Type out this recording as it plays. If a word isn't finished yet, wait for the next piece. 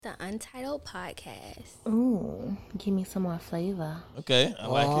The Untitled Podcast. Ooh, give me some more flavor. Okay, I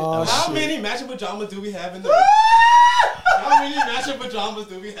like it. How many matching pajamas do we have in the How many matching pajamas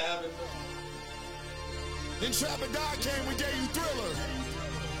do we have in the Then Trap or Die came, we gave you Thriller.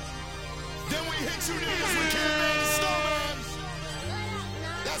 Then we hit you niggas with Caveman and Snowman.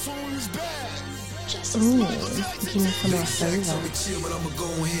 That's when we was bad. Ooh, give me some more flavor. Chill, but I'ma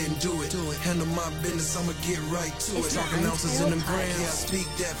go ahead and do it. Handle my business, I'ma get right to it. Talking ounces in them grams, yeah, I speak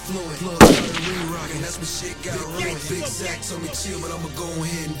that fluent. Plug started re-rocking, that's when shit got ruined. Big Zach told me chill, but I'ma go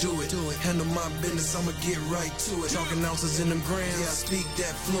ahead and do it. Handle my business, I'ma get right to it. Talking ounces in them grams, yeah, I speak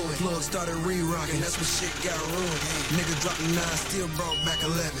that fluent. Plug started re-rocking, that's when shit got ruined. Nigga dropped 9, still brought back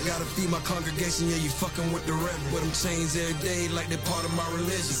 11. Gotta feed my congregation, yeah, you fucking with the rep. With them chains every day, like they part of my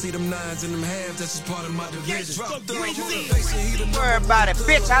religion. See them 9s and them halves, that's just part of my division. Worry about it,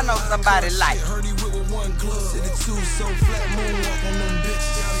 bitch. I know somebody like it. Heard he with one glove. City 2 so flat, moonwalk on them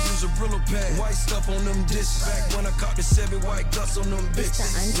bitches. Gotta use a Brillo pad. White stuff on them dishes. Back when I caught the 7 white guts on them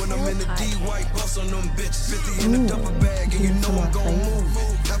bitches. When I'm in the D, white bus on them bitches. 50 in the duffel bag, and you know I'm gon' move.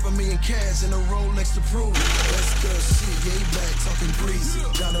 Half a million cash in a Rolex to prove. That's good shit, yeah, he back talking breezy.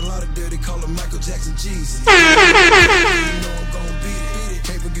 Got a lot of dirty, call him Michael Jackson Jesus. You know I'm gon' beat it.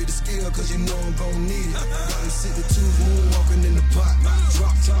 Can't forget the skill, cause you know I'm gon' need it. Got them 62s, moonwalking in the pot.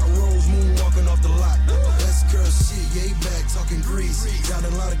 Drop top rolls, moonwalking off the lot. That's girl shit, yeah, he back talking greasy. Got a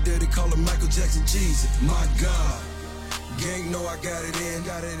lot of dirty, call him Michael Jackson Jesus. My God. Gang know I got it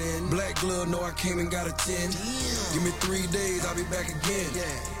in. Black glove know I came and got a 10. Give me 3 days, I'll be back again.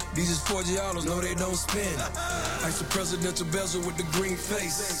 These is 40 autos, no they don't spin. Ice the presidential bezel with the green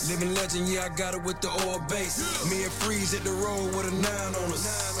face. Living legend, yeah, I got it with the oil base. Me and Freeze hit the road with a 9 on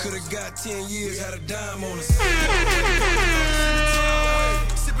us. Could've got 10 years, had a dime on us.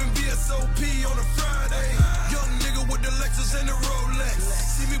 Sipping VSOP on a Friday. Young nigga with the Lexus and the Rolex.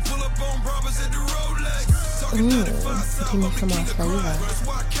 See me pull up on robbers at the Rolex. Ooh, give me some more flavor.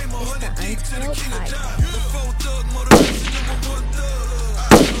 It's the Untitled Podcast.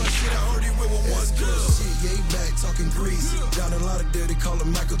 Yeah, he back talking greasy. Got a lot of dirty, call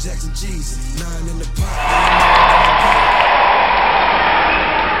him Michael Jackson Jesus. 9 in the pot.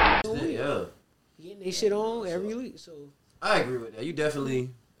 Yeah. Getting they shit on every week, so I agree with that. You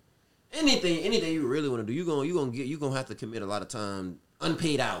definitely anything you really want to do, you gonna have to commit a lot of time,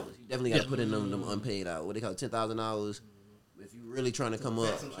 unpaid hours. You definitely got to put in them unpaid hours. What they call it, 10,000 hours. If you really trying to come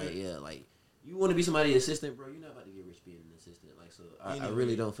up, like you want to be somebody's assistant, bro. You're not about to get rich being an assistant. Like so, I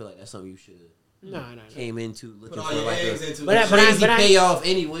really don't feel like that's something you should. No. Came into looking Put all for your like eggs a into crazy payoff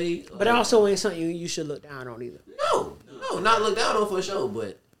anyway. But it also ain't something you should look down on either. No, not look down on for sure.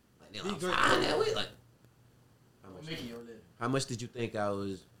 But like, they like fine that way. Like how much did you think I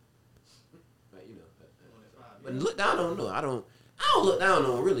was? Like, you know, but look down on I don't look down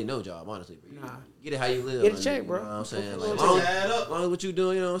on really no job honestly. Bro. You get it how you live. Get a check, bro. You know what I'm saying? Like, long as what you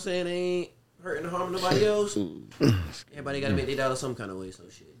doing, you know what I'm saying? They ain't hurting or harming nobody else. Everybody got to make their dollar some kind of way. So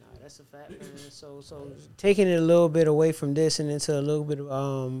shit. That's a fact, man. So taking it a little bit away from this and into a little bit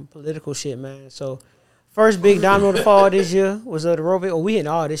of political shit, man. So first big domino to fall this year was the Roe v. We hitting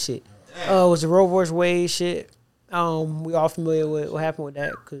all this shit. Was the Roe vs. Wade shit. We all familiar with what happened with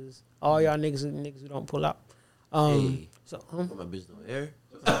that because all y'all niggas who don't pull out. So put my business on air.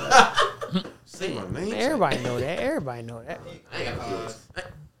 Say my name. Everybody know that. I ain't got kids.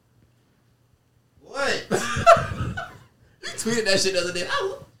 What? You tweeted that shit the other day.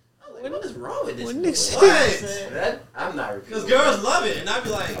 What is wrong with this? What? I'm not repeating. Because girls love it, and I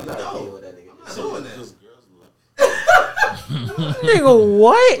be like, I'm not no, with that nigga. I'm not doing this. Nigga,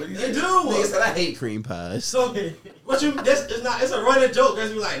 what? They do. Nigga said I hate cream pies. So what you? It's a running joke.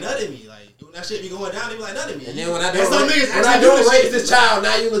 Girls be like, nut at me. Like when that shit be going down, they be like, nut at me. And then when I don't raise this child,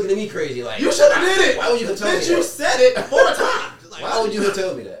 now you looking at me crazy. Like you should have did it. Why would you have told me? Bitch, you said it 4 times. Like, why would you have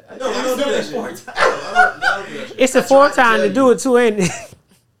told me that? No, I don't do that shit. 4 times. I don't do that shit. It's the 4th time to do it too, ain't it?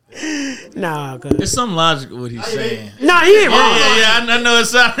 Nah, cause There's some logic to what he's saying. Nah, he ain't wrong. Yeah, I know it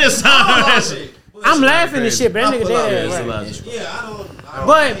sounds. I'm laughing and shit, but that nigga dead. Yeah, I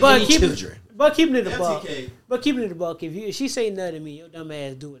don't. But keeping it a buck. But keeping it a buck. If she say nothing to me, your dumb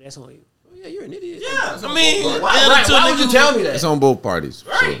ass do it. That's on you. Yeah, you're an idiot. Yeah, I mean, why would you tell me that? It's on both parties.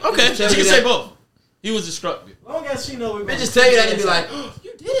 Right. So. Okay, she can say both. He was destructive. Long as she know we're going. Bitches tell you that and be like, oh,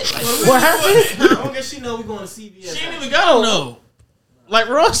 you did it. Like, What happened? Long as she know we're going to CVS. She ain't even gotta know. Like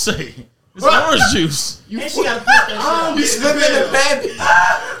Ross say, it's orange juice. And she got to put that shit out. you slipping in the bag.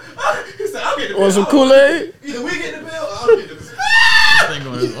 He said, I'll get the bill. Want some Kool-Aid? Either we get the bill or I'll get the bill. This thing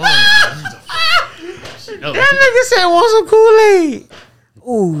going is orange. That nigga said want some Kool-Aid.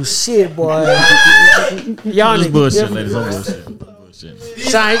 Ooh, shit, boy. Y'all This niggas bullshit, different. ladies. I'm bullshit. He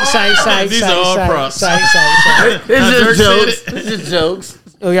These are all props. It's just jokes. It's just jokes.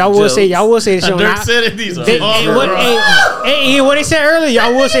 Oh, y'all will say the shit on Dirk our. said it. These are all props. Hey, what they said earlier,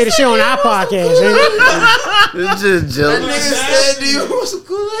 y'all will say the shit on our podcast. It's just jokes. Nigga said, "Do you want some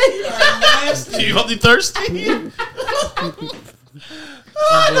Kool-Aid?" You only thirsty? Don't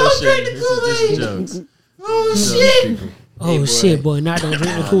drink the This is Kool-Aid. just jokes. Oh shit, boy! Not don't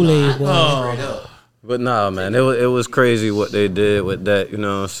drink the Kool-Aid, boy. Oh. But nah, man, it was crazy what they did with that. You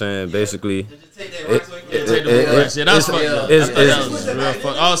know what I'm saying? Basically, Take the rights. Yeah, that was fucked up. That was real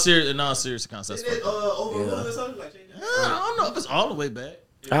fucked. All serious concepts. Is it overruled or something? Like, I don't know if it's all the way back.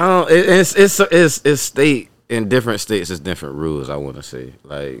 I don't. It's state in different states. It's different rules. I want to say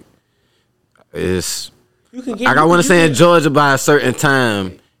like it's. Like I want to say in Georgia by a certain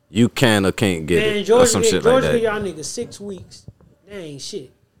time you can or can't get Man, it Georgia, or some shit Georgia like that. y'all niggas 6 weeks. That ain't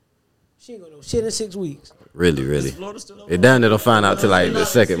shit. She ain't gonna know shit in 6 weeks. Really. They down there don't find out till like the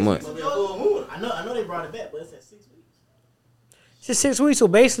second month. I know they brought it back, but it's at 6 weeks. It's 6 weeks, so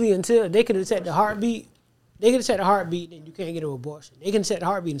basically until they can detect the heartbeat, then you can't get an abortion. They can detect the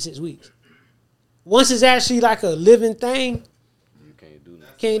heartbeat in 6 weeks. Once it's actually like a living thing, You can't do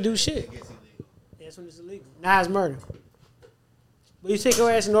that. can't do shit. That's when it's illegal. Now it's murder. But you take your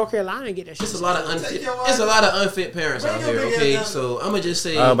ass to North Carolina and get that shit. It's a lot of unfit parents out here. Okay, so I'm gonna just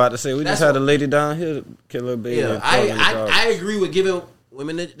say. I was about to say we just had a lady down here kill her baby. Yeah, I agree with giving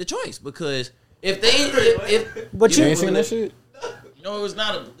women the choice because if But You ain't seen that shit? No, it's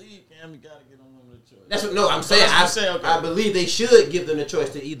not a belief, Cam. You gotta get on woman the choice. That's what. No, I'm saying. I believe they should give them the choice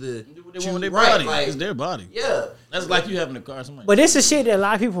to either They want their body. It's their body. Yeah, that's like you having a car. Somebody. But this is shit that a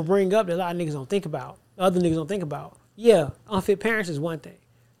lot of people bring up that a lot of niggas don't think about. Other niggas don't think about. Yeah, unfit parents is one thing.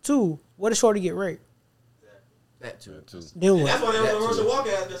 2, what if shorty get raped? That too. Then what? That's why they was on Herschel Walker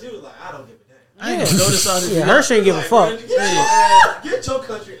ass because he was like, I don't give a damn. I ain't gonna throw this out there. Yeah, Herschel ain't give a fuck. Get your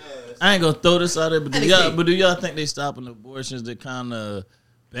country ass. I ain't gonna throw this out there, but do y'all think they stopping abortions that kind of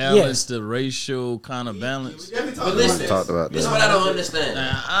balance the racial kind of balance? But listen, this is what I don't understand.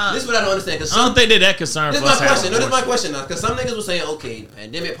 This is what I don't understand. Cause I don't think they're that concerned. This is my question. No, this is my question now. Because some niggas were saying, okay,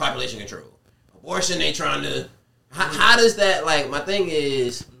 pandemic, population control, abortion. They trying to. How does that like? My thing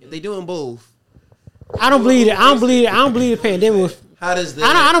is, if they doing both, I don't believe it. I don't believe the pandemic was. How does the?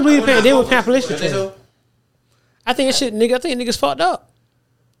 I don't believe the pandemic was population control. So? I think that shit, nigga. I think niggas fucked up.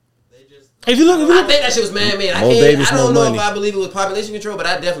 If you look, I think that shit was man-made. I don't know if I believe it was population control, but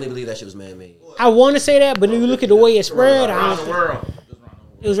I definitely believe that shit was man-made. I want to say that, but if you look at the way it spread, it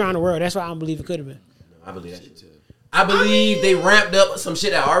was around the world. That's why I don't believe it could have been. I believe that shit too. I believe they ramped up some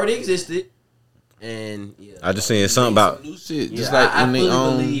shit that already existed, and yeah. I just saying something about new shit. Just like I fully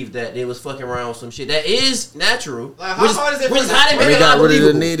believe that they was fucking around with some shit that is natural. Like, which is how they make it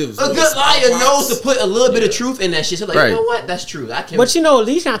unbelievable. A good liar knows to put a little bit of truth in that shit. So like, you know what? That's true. I can't. But you know,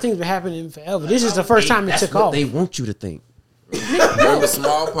 these kind of things been happening forever. This is the first time it took off. They want you to think. Remember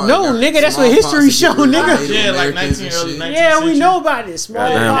smallpox? No, nigga, that's what history show, nigga. Yeah, like 19th Yeah, we know about this.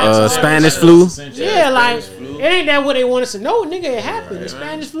 Spanish flu. Yeah, like it ain't that what they want us to know, nigga. It happened. The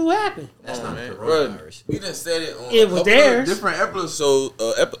Spanish flu happened. That's not coronavirus. We done said it on it was there. Different episodes.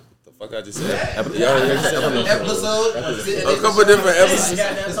 The fuck I just said? Episode. A couple different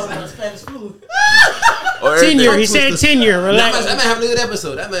episodes. Spanish flu. Tenure. He said tenure. Relax. That man have a good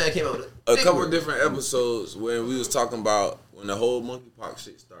episode. That man came out with a couple different episodes when we was talking about when the whole monkeypox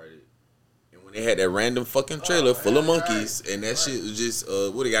shit started. And when they had that random fucking trailer full of monkeys and that shit was just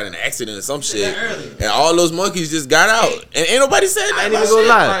what they got in an accident or some shit. And all those monkeys just got out. And ain't nobody said that. I ain't even gonna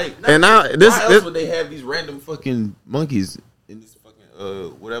lie. And now why else would they have these random fucking monkeys in this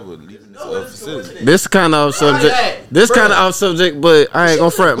fucking whatever leaving this facility? This kind of subject. This kind of off subject, but I ain't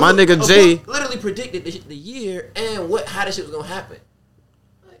gonna front. My nigga Jay literally predicted the year and how this shit was gonna happen.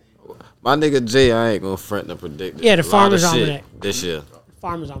 My nigga Jay, I ain't gonna front and predict it. Yeah, the Farmer's Almanac this year.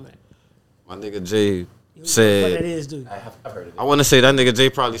 Farmer's Almanac. My nigga Jay said. What that is, dude. I've heard of it. I want to say that nigga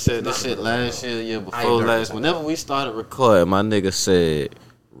Jay probably said this shit last year before last. Whenever we started recording, my nigga said,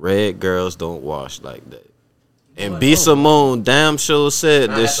 "Red girls don't wash like that." And B Simone damn sure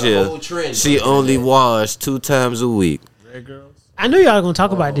said this year she only washed 2 times a week. Red girls. I knew y'all gonna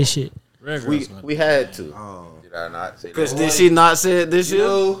talk about this shit. Red girls. We had to. Did I not say that? Because did she not say it this year?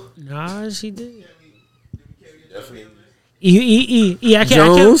 Nah, she did. Definitely. I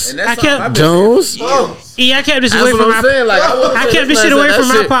kept Jones. I kept this away from my. I kept this shit away from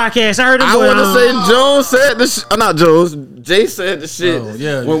my podcast. I heard. I want to say Jones said this. Not Jones. Jay said the shit. Oh,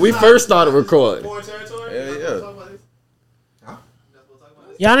 yeah. When we first started recording. Yeah.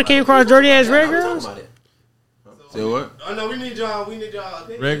 Y'all done came across dirty ass red girls. Say what? Oh no, we need y'all.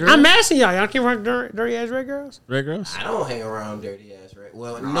 Red girls. I'm asking y'all. Y'all came across dirty ass red girls. Red girls. I don't hang around dirty ass red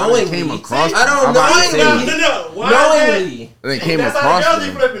Well, knowingly came across. I don't knowingly. Knowingly. They came That's across. how the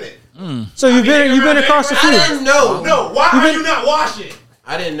girls be flipping it. So you've been across the I field. didn't know. No, why are you not washing?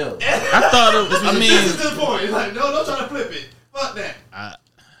 I didn't know. I thought it was. I This mean, is the point. It's like, no, don't try to flip it. Fuck that.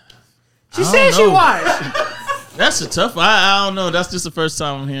 She said she watched. That's a tough. I don't know. That's just the first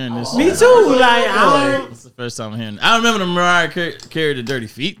time I'm hearing this. Me too. Like I don't. It's the first time I'm hearing. I remember the Mariah carried the dirty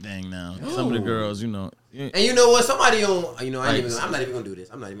feet thing. Now some of the girls, you know. And you know what? Somebody on. You know, I'm not even gonna do this.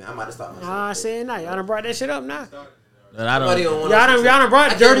 I'm about to stop myself. I said nah. Y'all done brought that shit up now. But I Somebody don't. on Y'all done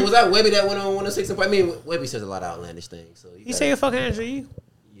brought dirty. Was that Webby that went on 106? I mean, Webby says a lot of outlandish things. So He say your fucking answer you.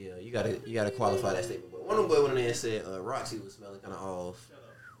 Yeah, you gotta qualify that statement. But one of them boy went in there and said Roxy was smelling kind of off.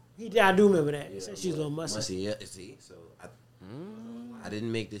 I do remember that. He said she's a little musty. Yeah, see, so I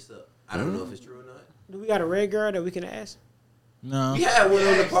didn't make this up. I don't know if it's true or not. Do we got a red girl that we can ask? No. We had one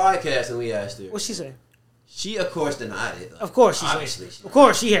on the podcast and we asked her. What'd she say? She, of course, denied it. Like, Of course she obviously. says. Of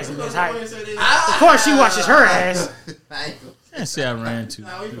course she has the best height. Of course she watches her ass. I say I ran too.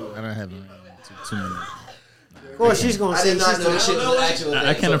 I don't have too many. Of course she's gonna I say did not she's know this shit was an actual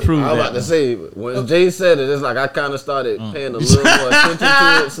I thing. can't approve I was that. about to say, when Jay said it, it's like I kind of started paying a little more attention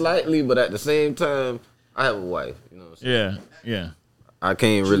to it slightly, but at the same time, I have a wife. You know what I'm saying? Yeah. I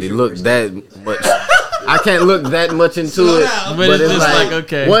can't really look that much. I can't look that much into it. But it's just like,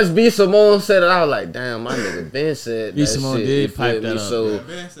 okay. Once B. Simone said it, I was like, damn, my nigga Ben said B. that Simone shit. did You feel pipe that me? up. So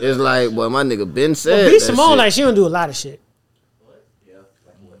it's like, well, my nigga Ben said B. that Simone shit. like she don't do a lot of shit.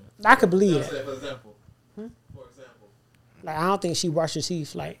 I could believe that. For example. Like I don't think she brushes her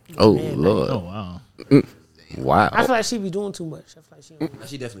teeth like. Oh, man, Lord. Oh wow. Wow. I feel like she be doing too much. I feel like she. Don't.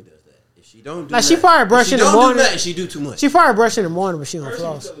 She definitely does that. If she don't do Like she probably brush in the morning. She do too much. She probably brush in the morning, but she don't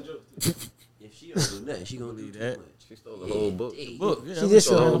floss. If she don't do nothing, she gonna do that. She stole the whole book. She did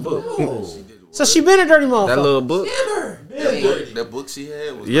steal the book. Oh. So she been a dirty motherfucker. That little book? That book she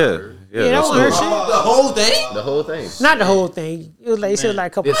had was Yeah. her. Yeah, that that's was her the- shit. The whole thing? The whole thing. Not the whole thing. It was like she was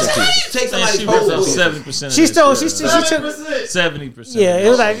like a couple. It's a piece. Take somebody's She whole was book. 70%. She stole. She took. 70%. Yeah, it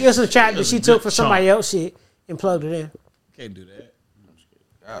was like it was some chat that she took for somebody else shit and plugged it in. Can't do that.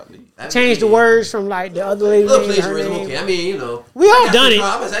 Changed the words from like the other lady Little name to her plagiarism, name. okay. I mean, you know. We all I got done through it.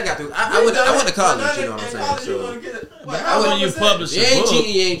 college. I got through. I went to college, you know what I'm saying? So, But when you publish you a ain't book,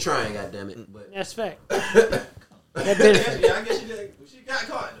 cheating, you ain't trying, goddammit. But That's fact. That benefit. Yeah, I guess she got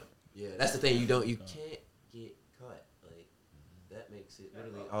caught. yeah, that's the thing. You can't get caught. Like that makes it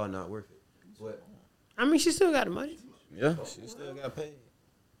literally all not worth it. But I mean, she still got the money. Yeah, she still got paid.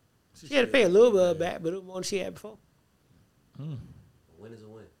 She had to pay a little bit back, but it was more than she had before. win is a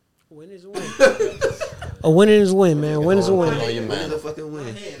win. A win is a win. A win is a win, man. A win is a win. Win is a fucking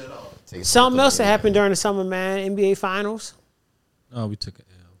win. Something else that happened during the summer, man. NBA Finals. oh, we took an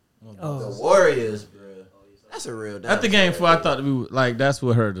L. The Warriors, bro. That's a real. At the game 4, I thought we were, like that's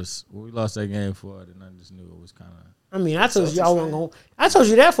what hurt us. When we lost that game 4, then I just knew it was kind of. I mean, I told you y'all wasn't going. I told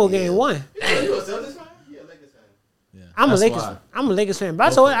you that for game 1. You a Celtics fan? Yeah, Lakers fan. Yeah, I'm a that's Lakers. why. I'm a Lakers fan.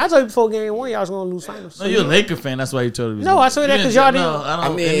 But I told you before game 1 y'all was gonna lose finals. No, you're a Laker fan. That's why you told me. No, I told you that 'cause y'all didn't- I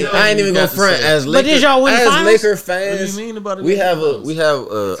mean, I ain't even gonna front as But Laker. did y'all win the as finals? Laker What fans, do you mean about it? we have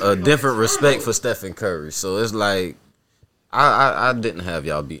a different respect for Stephen Curry. So it's like I didn't have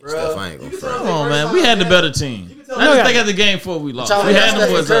y'all beat Steph. I ain't gonna front. Come on, man. We had the better team. I just think at the game 4 we lost. Y'all We got had them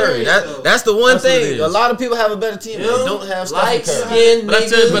Stephen boys Curry. up. That's the one That's what it thing. is. A lot of people have a better team. They don't have Stephen Light Curry. skin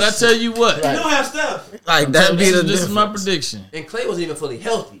But I tell you what. You don't have Steph. Like that be the This is my difference. prediction. And Clay wasn't even fully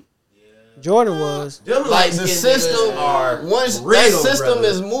healthy. Jordan was. Them Like light the skin system, niggas are once real, that system brother.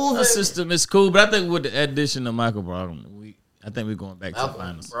 is moving. Our system is cool, but I think with the addition of Michael Brogdon, I think we're going back to the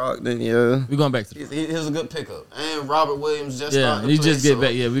finals. Brogdon, yeah. We're going back to the He's a good pickup. And Robert Williams just yeah. starting He to play, just get so-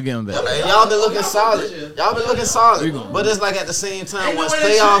 back. Yeah, we're getting back. And y'all been looking solid. Y'all been looking solid. But it's like at the same time, once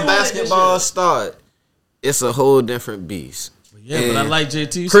playoff basketball start, it's a whole different beast. Yeah, but I like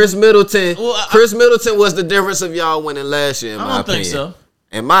JT. Chris Middleton. Well, Chris Middleton was the difference of y'all winning last year, in I my don't think opinion. so.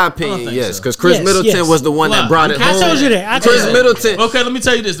 In my I opinion, don't think yes, so. because Chris Yes, Middleton yes. was the one that Why? brought it I home. told you that. I told Chris you that. Middleton. Okay, let me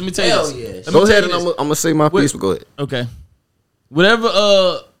tell you this. Hell Let yeah. me Go tell ahead, you and this. I'm gonna say my piece. But go ahead. Okay.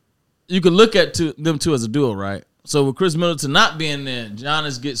 Whatever you could look at them two as a duo, right? So with Chris Middleton not being there,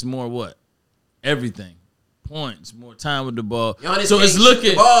 Giannis gets more what? Everything. Points, more time with the ball. Giannis So can't it's shoot looking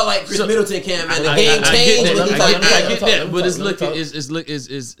the ball like Chris Middleton can, man. The game changed when he got I get there. that, but it's looking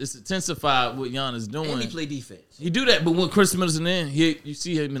it's intensified what Giannis doing. And he play defense. He do that, but when Chris Middleton in, you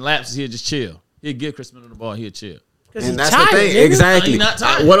see him in lapses, he'll just chill. He'll give Chris Middleton the ball, he'll chill. And that's the thing, exactly. He not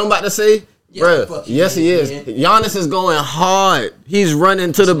tired. What I'm about to say, Bro, yes he is. Giannis is going hard. He's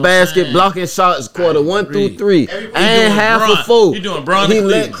running to the basket, blocking shots, quarter 1 through 3, and half of 4. He doing Bron. He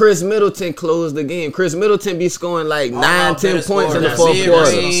let Chris Middleton close the game. Chris Middleton be scoring like 9-10 points in the fourth quarter.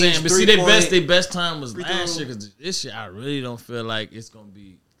 That's what I'm saying. But see, their best time was last year because this year I really don't feel like it's gonna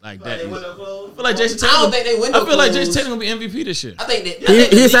be like that. I feel like Jason Tatum. I don't think they win. I feel like Jason Tatum gonna be MVP this year. I think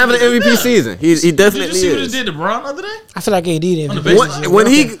that He's having an MVP season. He definitely Did you see what he is. did to Bron the other day? I feel like AD did. When people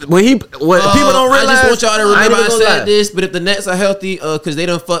don't realize. I just want y'all to remember I said lie. this, but if the Nets are healthy, because they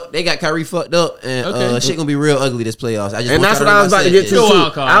got Kyrie fucked up, and shit gonna be real ugly this playoffs. And that's what I was about to get to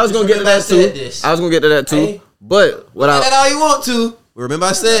too. I was gonna get to that too. But what that all you want to. Remember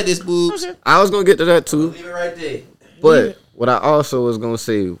I said this, boobs. I was gonna get to that too. Leave it right there. But what I also was gonna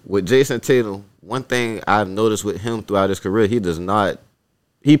say with Jason Tatum, one thing I've noticed with him throughout his career, he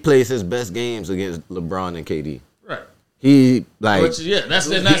plays his best games against LeBron and KD. Right. He like that's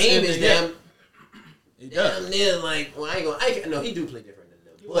the game is damn near like. Well, he do play different than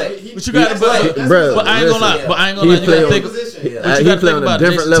them. But you got to, but I ain't gonna lie. But I ain't gonna lie. You gotta think. What you gotta think about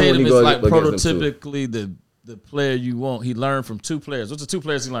Jason Tatum is like prototypically the player you want. He learned from 2 players. What's the 2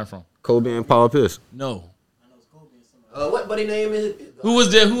 players he learned from? Kobe and Paul Pierce. No. What buddy name is it? Who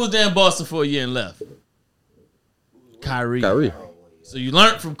was there in Boston for a year and left? Kyrie. So you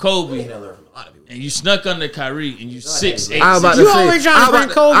learned from Kobe. And you snuck under Kyrie, and you 6'8". I was about to say. always trying to bring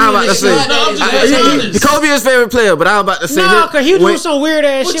Kobe in. Kobe is his favorite player, but I was about to say. No, because he do some weird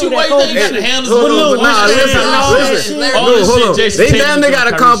ass shit with that Kobe. Hold on. They damn near got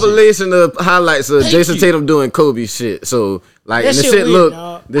a compilation of highlights of Jason Tatum doing Kobe shit. So like, the shit looks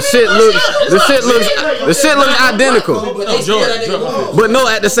identical. But no,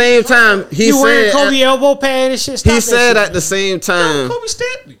 at the same time, he said Kobe elbow pad and shit. He said at the same time. Kobe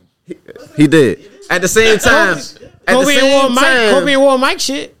stabbed me. He did. At the same time. Kobe wore Mike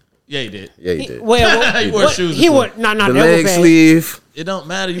shit. Yeah, he did. Yeah, he did. Well, he wore shoes. He wore not the leg sleeve. It don't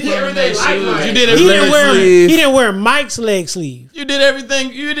matter. You put him in leg shoes. You did everything. He didn't wear Mike's leg sleeve. You did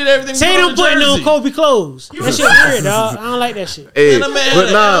everything. Tatum putting on Kobe clothes. That shit weird, dog. I don't like that shit. Hey, but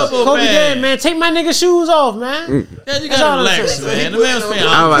nah, Kobe dead, man. Take my nigga shoes off, man. Yeah, you gotta relax, man. The man was paying.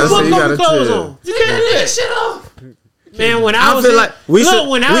 I was about to say, you gotta chill. You can't do that shit off. Man, when I was feel like we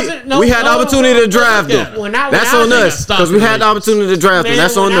had the opportunity to draft them. That's on us because we had the opportunity to draft them.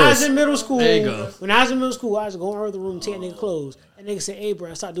 That's on us. When I was in middle school, I was going over the room, take nigga clothes. And nigga said, "Hey,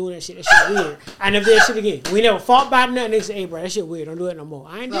 bro, stop doing that shit. That shit weird." I never did that shit again. We never fought about nothing. Nigga said, "Hey, bro, that shit weird. Don't do it no more."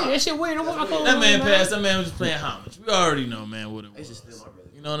 I ain't did that shit weird. Don't put my clothes on. That man passed. That man was just playing homage. We already know, man, what it was.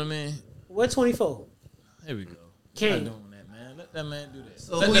 You know what I mean? What 24? Here we go. Can't doing that, man. Let that man do that.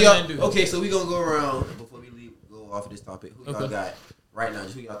 Okay, so we gonna go around before we leave. Off of this topic, who y'all got right now?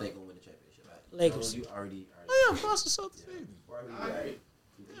 Just who y'all think gonna win the championship? Lakers. You already. Oh yeah, Boston Celtics.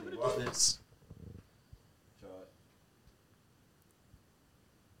 Boston.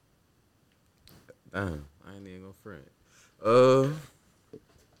 Damn, I ain't even gonna front. I'm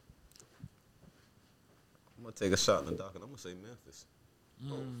gonna take a shot in the dock and I'm gonna say Memphis.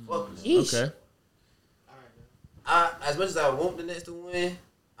 Okay. As much as I want the Nets to win,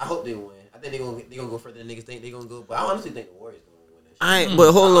 I hope they win. I think they gonna go further than niggas think they gonna go. But I honestly think the Warriors gonna win that shit.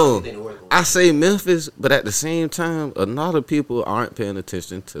 But hold on. I say Memphis, but at the same time, a lot of people aren't paying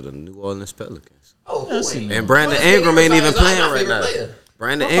attention to the New Orleans Pelicans. And Brandon Ingram ain't even playing right now.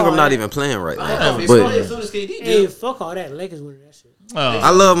 Brandon Ingram not even playing right now. But hey, fuck all that. Lakers winning that shit. I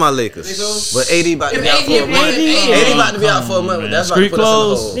love my Lakers, but AD about to be out for a month. AD about to be out for a month. That's about to put us in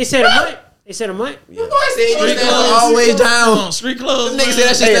the hole. They said a month. They said a month. Street clothes always down. Street clothes.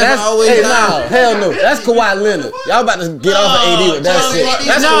 Niggas say that shit always down. Nah, hell no. That's Kawhi Leonard. Y'all about to get off of AD with that shit.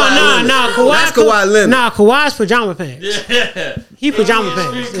 That's Kawhi Leonard. Nah, Kawhi's pajama pants. Yeah. He pajama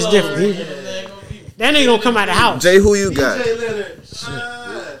pants. It's different. That nigga gonna come out the house. Jay, who you got?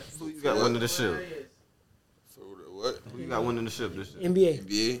 Who you got winning the ship? What? Who you got winning the ship this year? NBA. I ain't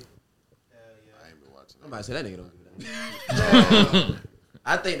been watching. I'm about to say that nigga don't do that.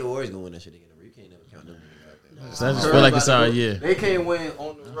 I think the Warriors gonna win that shit again. You can't never count them niggas out there. I just feel like it's our year. They can't win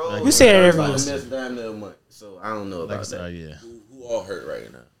on the road. You say that every year. Miss damn near a month. So I don't know about that. Yeah. Who all hurt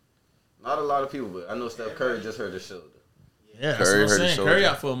right now? Not a lot of people, but I know Steph Curry just hurt his shoulder. Yeah, that's what I'm saying. Curry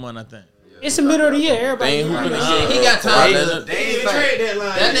out for a month, I think. It's the middle of the year. Everybody. He got time. That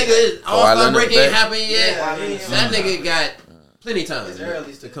nigga is All-Star break ain't happened yet. That nigga got plenty time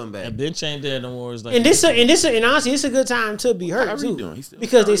to come back. And Ben changed that in the Warriors. And honestly, it's a good time to be hurt too,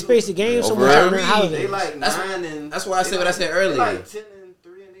 because they spaced the game so much during holidays. That's why I said what I said earlier. They like 10-3 in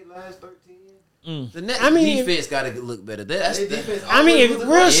their last 13. The Nets I mean, defense got to look better. That's defense. I mean, if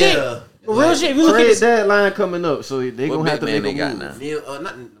real shit. Real shit. If you look at Trade this, deadline coming up, so they What gonna have to big make man a they move. got Neil,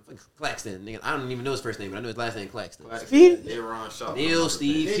 not Claxton. Nigga, I don't even know his first name, but I know his last name Claxton. Speed? Neil,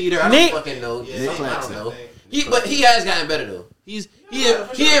 Steve, Peter. I Nick. don't fucking know. Yeah, I don't know. But he has gotten better though. He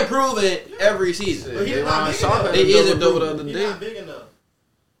improving every season. But he's not big They enough. is the improving. other He's day. not big enough.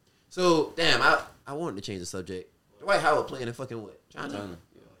 So damn, I wanted to change the subject. Dwight Howard playing in fucking what? China.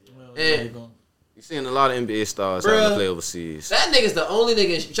 And You seeing a lot of NBA stars having to play overseas. that nigga's the only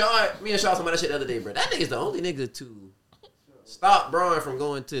nigga. Me and Shaw talking about that shit the other day, bro. That nigga's the only nigga to stop Braun from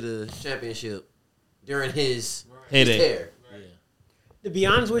going to the championship during his tear. to be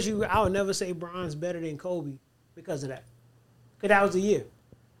honest with you, I would never say Bron's better than Kobe because of that. Because that was the year.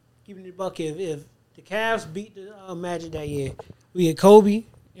 Keeping it buck, if the Cavs beat the Magic that year, we had Kobe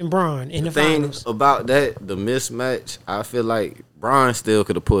and Bron in the thing finals. about that, the mismatch, I feel like Bron still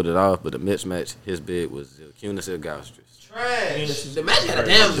could have pulled it off, but the mismatch, his big was Kunis Ilgauskas. Trash. The Magic had a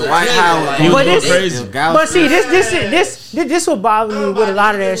damn good Dwight team, Howard. like, He was But going this- crazy. But see, this what bothers me with a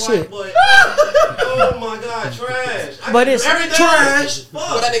lot of that shit. Oh my god, trash. But it's everything trash. Fuck.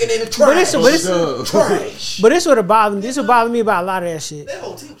 Well, that nigga named it But trash. this trash. But this what bothers me. This what bothers me about a lot of that shit. That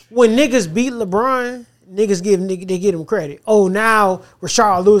whole team. When niggas beat LeBron, they give him credit. Oh, now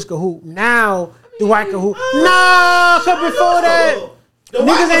Rashard Lewis can hoop. Now Dwight can hoop. No, come before that. The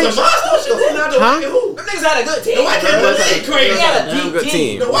White was a monster. Shit, not the Huh? White can hoop. Them niggas had a good team. The White came in the league crazy. They had a Damn deep good team.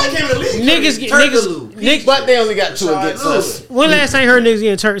 team. The White came in the league crazy. Niggas, But they only got two against us. when last time you heard niggas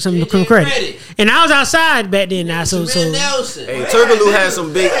getting some Getting credit? credit. And I was outside back then. Now, so Jameer Nelson. Hey, Turkaloo had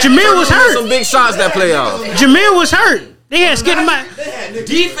some big. Jameer was hurt. Some big shots that playoff. Jameer was hurt. They had skipped him out. They had niggas.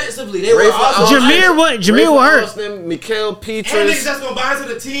 Defensively, they were Ray awesome. Jameer was hurt. Austin, Mikael And niggas Petrus. that's gonna buy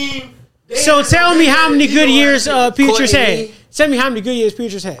into the team. They So had tell no me big how many niggas. good years Petrus had. Courtney. Tell me how many good years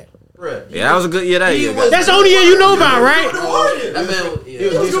Petrus had. Bruh. Yeah, that was a good year that year. was- That's the only year you know about, right? The Warriors. That man, He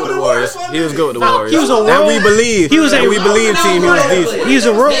was yeah. decent with the Warriors. He was good with the Warriors. He was a And world- we believe. he was a- and we believe team. He was decent. He was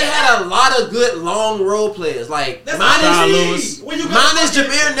a role. They had a lot of good long role players. Like That's minus all you need. Lewis. When you got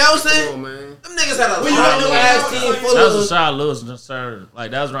Jameer Oh Nelson. man. Them niggas had a When you got long no ass ass, team like, full That was of. Rashard Lewis, sir.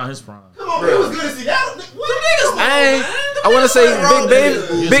 Like that was around his prime. Come on, it was good to see. Y'all, Hey, I want to say Big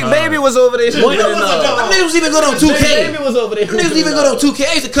Baby. Big Baby was over there. Them niggas was even good on 2K. was over there. Them niggas even good on 2K.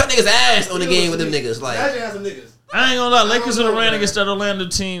 I used to cut niggas ass on the game with them niggas. Like Magic had some niggas. I ain't gonna lie, Lakers would have ran against that Orlando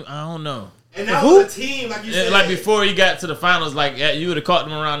team. I don't know. And that was a team, like you said. Like before he got to the finals, like you would have caught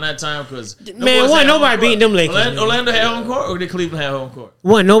them around that time because Man, wasn't nobody beating them Lakers. Orlando had home court, or did Cleveland have home court?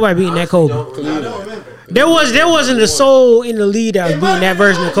 Wasn't nobody beating that Kobe. I don't remember. There wasn't a soul in the league that was beating that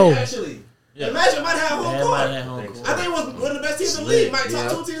version of Kobe. Actually. Yeah. Imagine might have home court. Might have home court. I think it was one of the best teams in the league. Might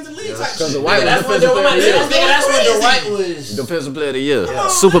top two teams in the league. Type shit. Dwight that's when Dwight was. Defensive player of the year.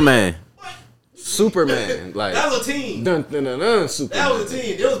 Superman. Superman. Like That was a team. dun, dun, dun, dun, Superman. That was a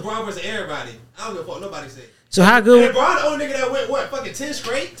team. It was Bron versus everybody. I don't give a fuck. Nobody said. So how And good? Bron the only nigga that went what fucking 10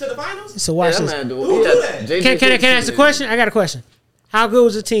 straight to the finals. So watch Yeah, this. man, dude. Who do that? Can I ask a question? I got a question. How good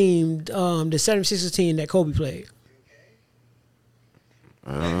was the team, the 76ers team that Kobe played?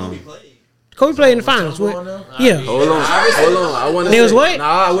 Kobe played. Kobe played in the finals. Yeah. Hold on. I want to. They was what? Nah,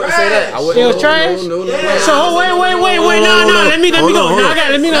 I wouldn't say that. I wouldn't. They was trash? No. So wait. No. Let me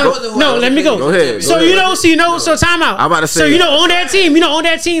go. No, let me go. Go ahead. So so time out. I'm about to say So on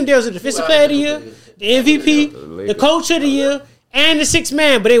that team, there was a defensive player of the year, the MVP, the coach of the year, and the sixth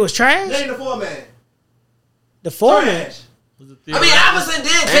man. But they was trash. Name the 4-man. The foreman. Trash. I mean, Iverson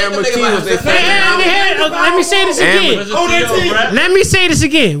did take them niggas was their by Let me say this again. Oh, that team. Let me say this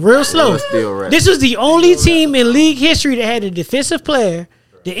again, real slow. Still right. This was the only team in league history that had a defensive player,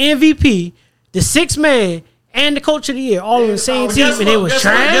 the MVP, the sixth man, and the coach of the year all on the same team, and they was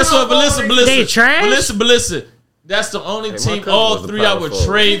trash. Guess what? Melissa. They trash? Melissa. That's the only team. cousin All was the three I would power forward.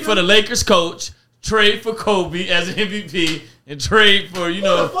 trade for the Lakers coach, trade for Kobe as an MVP, and trade for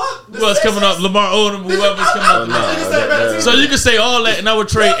the fuck? The who else coming up? Sixers? Lamar Odom, whoever's coming up. So you can say all that, and I would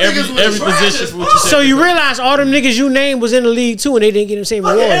trade every niggas was trash position as for what you said. So you realize all them niggas you named was in the league too, and they didn't get them same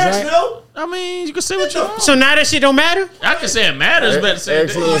Fucking rewards, Eric right? Snow. I mean, you can say what you want. So now that shit don't matter. I can say it matters, but say Eric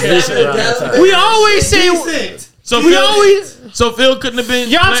Snow was decent around that time. We always say. Decent. so We always. Phil couldn't have been.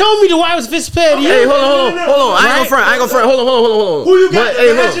 Y'all told me the Dwight was defensive player of the Hey, year. hold on. I ain't gonna front. Hold on. Who you got? But, The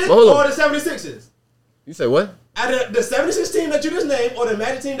hey, Magic hold or on. the 76ers? You say what? Either the 76 team that you just named or the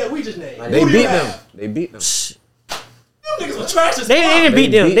Magic team that we just named. They Who do you beat them. have? They beat them. Them niggas was trash as They didn't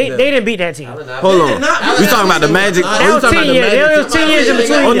beat them. They them. didn't beat that team. Hold on. You talking about the Magic? That You was talking about 10 the years. Magic? There was 10 years in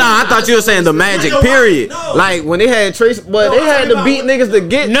between. Oh them. nah, I thought you were saying the Magic period. Like when they had Trace, but they had to beat niggas to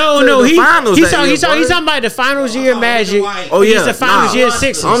get to the finals. He's talking about the finals year Magic. Oh yeah, Against the finals year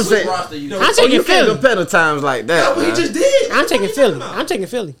Sixers. I'm saying, I'm taking you can't Philly. compare the times like that. He man. just did. I'm taking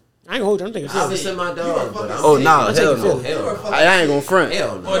Philly. I ain't gonna hold you. I'm taking I Philly. would send my dog, but Oh nah, I'm hell taking no. Philly. I ain't gonna front.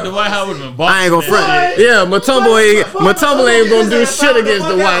 Hell no. Boy, Dwight Howard been boxing. I ain't gonna front. Yeah, Matumbo ain't gonna do shit against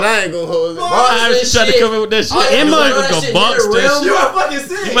Dwight. I ain't gonna hold it. I was trying to come in with that shit. Emma was gonna box that shit. You are fucking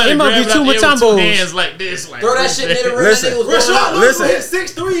sick. You might It might have be grabbed two out there with two Mutombos. hands like this. Like Throw that shit in the rim. Listen, listen. Hit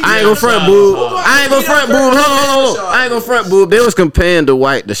 6'3". I ain't gonna front, boob. I ain't gonna front, boob. Hold on. I ain't gonna front, boob. They was comparing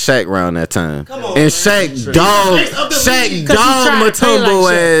Dwight to Shaq around that time, and Shaq dog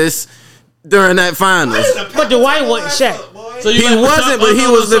Matumbo ass during that finals. But Dwight wasn't Shaq. So He wasn't, but he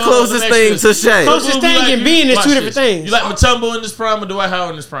was the closest thing to Shaq. Closest thing and being is two different things. You like Matumbo in his prime or Dwight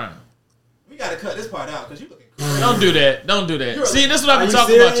Howard in his prime? We gotta cut this part out because you looking crazy. Don't do that. Don't do that. See, this is what I Are be you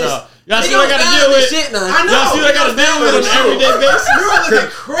talking about, serious? y'all. Y'all see what I gotta deal with? I know. Y'all see what I gotta deal with on an everyday basis? You're looking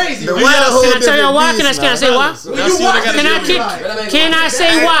crazy. The man. Dwight a whole Can I tell y'all why? different Can I beast, say why? Y'all see what I gotta deal with? Can I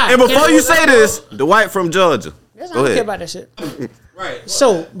say why? And before you say this, Dwight from Georgia. I Go don't care ahead. about that shit. Right.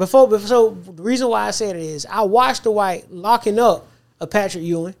 So the reason why I said it is I watched Dwight locking up a Patrick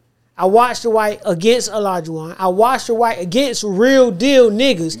Ewing. I watched Dwight against Olajuwon. I watched Dwight against real deal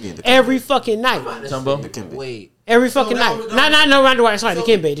niggas every fucking night. Tumbo. Wait. Every fucking night. No, Ron Dwight. Sorry, the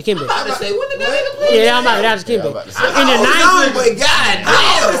Kimbe. I was say, when the nigga play? Yeah, I'm out. That was Kimbe. In the Oh, ninth.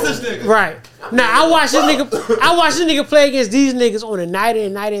 my God. Right. Now I watched this nigga play against these niggas on a night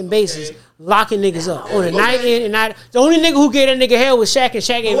in basis, locking niggas up on a night in and night. The only nigga who gave that nigga hell was Shaq, and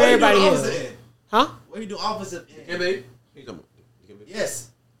Shaq gave everybody hell. Huh? What do you do opposite? Yes.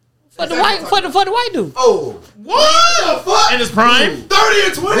 For the white dude. Oh. What the fuck? In his prime? 30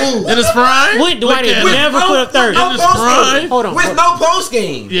 and 20? In his prime? Dwight didn't never put up 30. In his prime? Hold on. With no post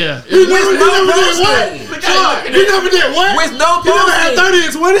game. Yeah. He never did what? With no He never had post 30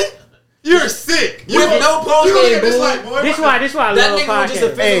 and 20? You're sick. With no post You gonna game, get this boy. like, boy. This why I That love nigga was just a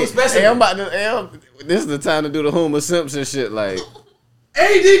podcast. physical specimen. I'm about to. This is the time to do the Homer Simpson shit. Like,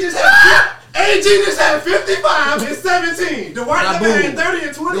 AD just had 55 and 17. Dwight never had 30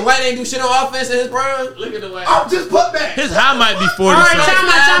 and 20. Dwight ain't do shit on offense in his prime. Look at the way. I'm just put back. His high might be 40. All right,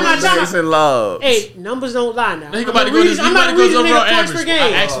 time out. Jason Love. Hey, numbers don't lie now. He about to go. He about to go his overall average. I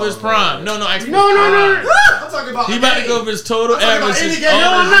asked for his prime. No. Ask for his No. prime. I'm talking about He about to go over his total average. any his game.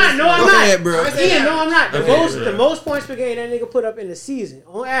 No, I'm not. No, I'm Go not. ahead, bro. Ian, no, I'm not. The most points per game that nigga put up in the season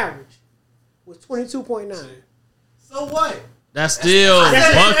on average was 22.9. So what? That's still I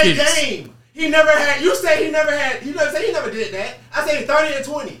said in buckets. a game. He never had. You say he never had. You never say he never did that. I say 30 and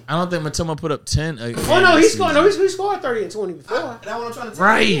 20. I don't think Matumbo put up 10. Oh no, he scored. No, he scored 30 and 20 before. That's what I'm trying to tell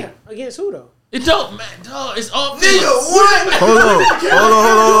Right. you. Yeah, against who though? It don't, man. Dog, it's all. Nigga, what? Hold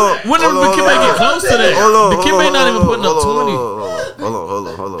on. When did the kid may get close to that? The kid may not even putting up 20.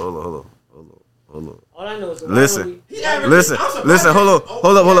 Hold on. All I know is Listen. He averaged- Listen. I'm surprised Listen. Hold up.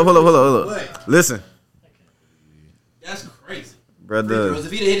 What? Listen, That's crazy. brother.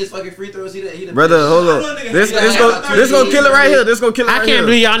 If he didn't hit his fucking free throws, he'd Brother, hold up. This gonna kill it right here. This gonna kill it I right can't here.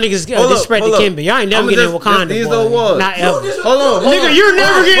 believe y'all niggas disrespect the Kimbe. Y'all ain't never getting in Wakanda. These boy. the awards. Not ever. Hold on. Nigga, you're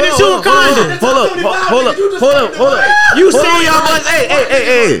never getting into Wakanda. Hold up. You Hold say on, y'all. y'all.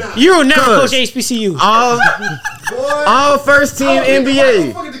 Hey. You'll never Cuz. coach HBCU. All first team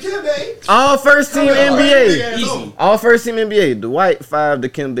NBA. All first team NBA. Easy. All first team NBA. Dwight 5,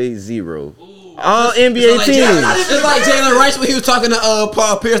 Dikembe 0. All NBA teams. It's like Jalen Rice when he was talking to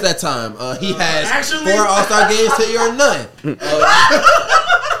Paul Pierce that time. He has Actually- 4 All-Star games to your none.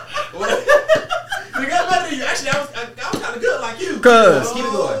 You got better than you. Actually, I was kind of good like you. Cuz. Keep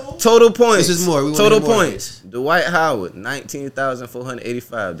it going. Total points. This is more. We wanna Total hear more. points. Dwight Howard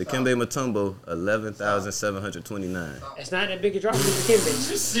 19,485. Dikembe Mutombo 11,729. It's not that big a drop for the Kimbe.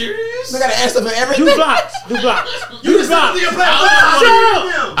 Serious? I gotta answer for everything. Do blocks. You Do just the said blocks. you play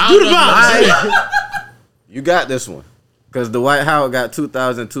Do the blocks. You got this one. Because Dwight Howard got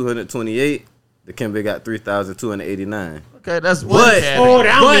 2,228. Dikembe got 3,289. Okay, that's But- one. Oh,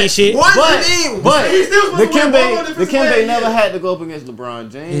 that don't mean shit. What do you mean? But He still supposed to win ball on Dikembe defensive end. never had to go up against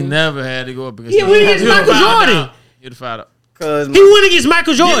LeBron James. He never had to go up against. Yeah, we against Michael Jordan. He'd fired up. Cause He went against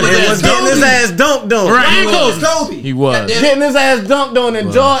Michael Jordan. and was getting his ass dunked on. Right, And Kobe. Kobe. He was. Getting his ass dunked on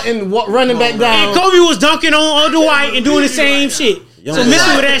and Jordan running back down. And Kobe was dunking on Dwight and doing the same shit. So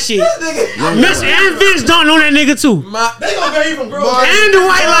messing with that shit. Miss and Vince dunked on that nigga too. They gonna get you from grown. And the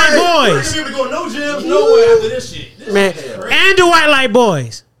White Light You're Boys. gonna be able to go no gyms nowhere after this shit. This Man. shit is crazy. And the White Light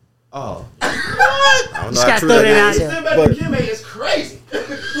Boys. Oh. Just gotta throw that out there. Still better than Kim is crazy.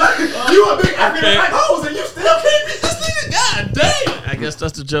 Like, you a big African like hoes and you still can't beat this nigga? God damn. I guess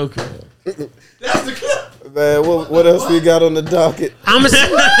that's the Joker. That's the clip. Man, what else we got on the docket?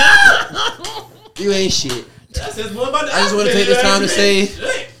 You ain't shit. That says more about the I just want to take this time to say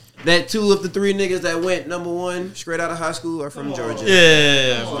Shit. that 2 of the 3 niggas that went #1 straight out of high school are from Georgia.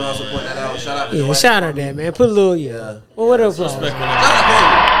 Yeah. I want to also point that out. Shout out to Yeah, Dwight. shout out that, man. Put a little, yeah. Well, what else? Respect Shout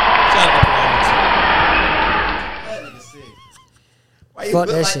out to Fuck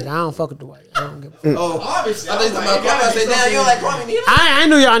that shit. I don't fuck with Dwight. I don't give a fuck. Oh, Obviously, I think about Kwame. I said, damn, you don't like Kwame neither? I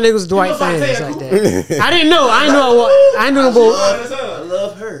knew y'all niggas was Dwight fans Taya like Cooper. that. I didn't know. I knew them boys. I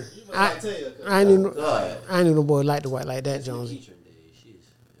love her. I knew them boys like Dwight like that, Jones.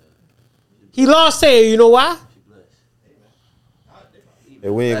 He lost Taya. You know why? Yeah,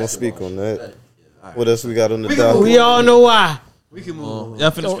 we ain't gonna speak on that. What else we got on the docket? We all know why. We can move on. Y'all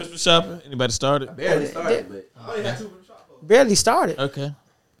finished Christmas shopping? Anybody started? Barely started, but Barely started. Okay.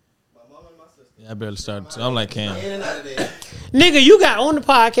 Yeah, I barely started too. I'm like Cam. Nigga, you got on the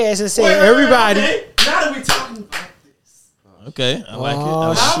podcast and said everybody. Now that we talking about this, Okay, I like it. I Oh,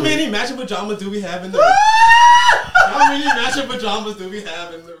 like how it. many matching pajamas do we have in the room? How many matching pajamas do we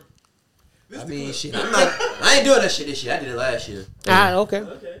have in the room? I mean, shit. I ain't doing that shit this year. I did it last year. Okay.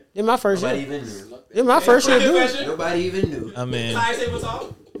 Then my first Nobody year. even knew. Then my first year doing it. Nobody even knew. I mean, Ty say what's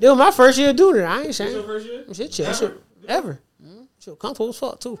up? Then my first year doing it. I ain't What's your saying. first year? Shit, chill. Shit, ever. Shit, comfortable as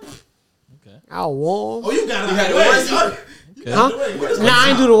fuck too. okay. I was warm. Oh, you got it. had Wait, the Huh? What is Nah, I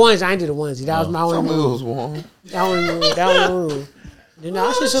ain't do the ones. I ain't do the ones. That was my Some only of it rule. was warm. That one rule. Then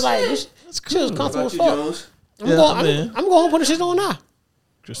I shit was like this. Shit was What comfortable about as you, fuck. Jones? I'm going to put the shit on now.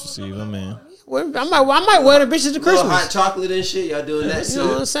 Christmas Eve, I'm in. Well, I might wear the bitches to Little hot Christmas. chocolate and shit. Y'all doing that You know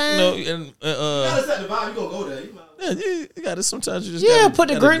what I'm too? saying? No, and You gotta set the vibe. You gonna go there. You might- yeah, you got it. Sometimes you just Yeah, gotta, put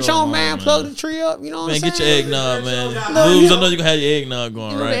the gotta Grinch go on, man. Plug the tree up. You know what Man, I'm get your saying? eggnog, man. No, Moves, you I know you can have your eggnog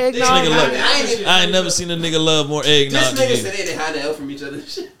going, You know right? the This eggnog. nigga love, Yeah, I ain't never seen a nigga love more eggnog This than nigga you. said they hide the L from each other.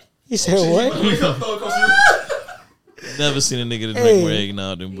 He said what? We gonna throw it across the Never seen a nigga that Hey. make more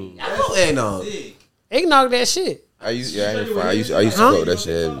eggnog than Boo. I know eggnog. room. Eggnog that shit. I used to Huh? fuck that shit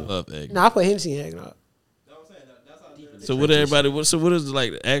heavy. Love eggnog. Nah, I put Hennessy in eggnog. So what everybody? So what is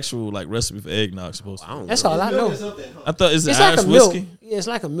like the actual like recipe for eggnog supposed to be? That's all I know. I thought it's It's Irish like a milk. whiskey. Yeah, it's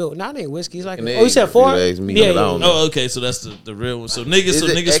like a milk. Nah, it ain't whiskey. It's like And a, the oh, you said eggs, four? you ask me, Yeah, but I don't yeah. know. Oh, okay. So that's the real one. So niggas, Is it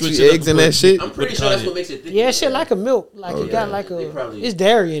niggas switch actually it up. eggs in that shit? I'm pretty sure that's what makes it thick. Yeah, shit like a milk. Like it got like They a. probably- It's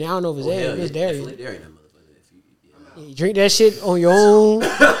dairy, and I don't know if it's Oh, egg. hell, It's yeah, dairy. definitely dairy in that motherfucker. You drink that shit on your own.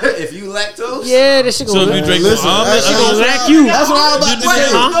 If you lactose, Yeah, that shit So gonna. if you drink Listen, almond, that shit gonna gonna lack you. That's what I was about to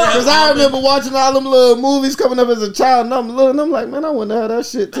say. Huh? Because I remember watching all them little movies coming up as a child, and I'm little, and I'm like, man, I wonder how that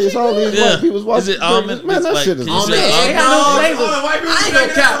shit tastes. All these Yeah. white people's watching. Is it almond? Man, It's that like- shit is can you almond say They eggnog. got no flavor. I ain't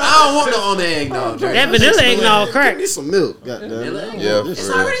gonna cap. I don't want no almond eggnog. That vanilla eggnog crack. Need some milk, goddamn. Yeah, It's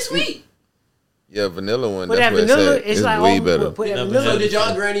for real. already sweet. Yeah, vanilla one. Put That's that what vanilla. it's at. It's It's like way oh, better. Put that Never vanilla. So had did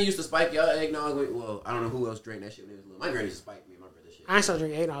y'all granny used to spike y'all eggnog with? Well, I don't know who else drank that shit when they was little. My granny used to spike me and my brother shit. I ain't started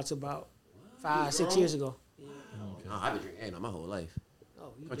drinking eggnog till about 5-6 years ago. No, I've been drinking eggnog my whole life.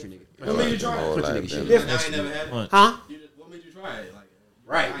 Oh, you Country different. nigga. What made you try it? Country life, nigga shit. Different. I ain't never had it. Huh? What made you try it? Like,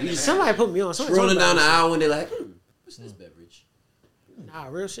 Right. Somebody put me on. Somebody Rolling told me down the about aisle when they like, what's this beverage? this. Nah,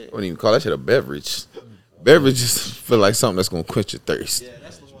 real shit. I wouldn't even call that shit a beverage. Beverages feel like something that's gonna quench your thirst.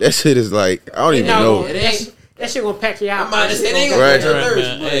 That shit is like I don't even know. It ain't. That shit gonna pack you out. I'm about to say, it ain't gonna Right. quench your Right, thirst,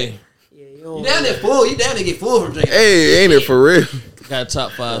 man. but Hey, Yeah, you you don't- down there full. You down there get full from drinking. Hey, ain't it for real? got a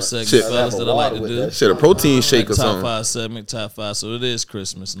top 5 segment, Shit. fellas, that I like to do. Shit, a protein shake or Top something. 5 segment, top 5. So it is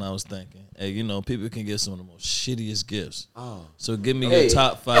Christmas, and I was thinking, hey, you know, people can get some of the most shittiest gifts. Oh. So give me Hey. your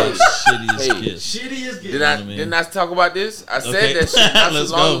top 5 shittiest Hey. gifts. shittiest gift. Did I I mean? didn't I talk about this? I Okay. said that shit not Let's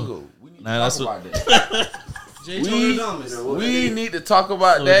too long go. ago. We need to Nah, that's talk what- about that. We need to talk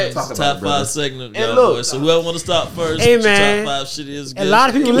about So that. it's top 5 segment, And y'all look. boys. So whoever want to stop first? Hey, with your man. top 5 shittiest gifts. A lot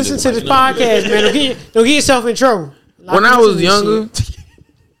of people listen to this You know. podcast, man. Don't get yourself in trouble. A lot When of I people was listen to younger, this shit.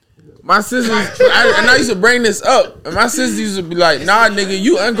 my sisters, and I used to bring this up, and my sisters used to be like, "Nah, nigga,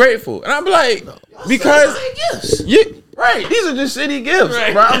 you ungrateful," and I'd be like, "Because you, right? These are just shitty gifts,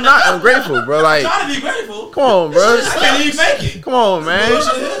 Right. bro. I'm not ungrateful, bro. Like, Try to be grateful. come on, bro. I can't even fake it. Come on, man."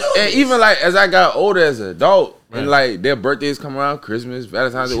 And even like as I got older as an adult, and like their birthdays come around, Christmas,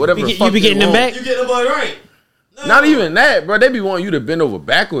 Valentine's Day, whatever. You the be fuck they getting them want. back? You get the boy right. No. Not even that, bro. They be wanting you to bend over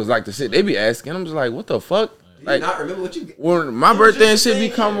backwards, like the shit. They be asking. I'm just like, what the fuck? You Like, not remember what you get? when my birthday and shit be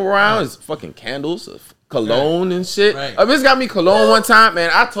coming around, it's fucking candles, cologne and shit. Right. A bitch got me cologne one time, man.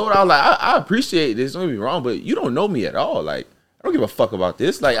 I told her, I was like, I appreciate this. Don't get me wrong, but you don't know me at all. Like, I don't give a fuck about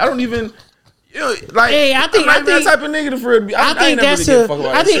this. Like, I don't even. You know, like, Hey, I think that type of nigga to for. I think that's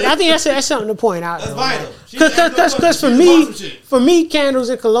that's something to point out. That's vital. Because for me, candles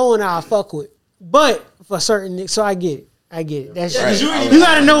and cologne I'll fuck with, but for certain niggas, so I get it. That's right. You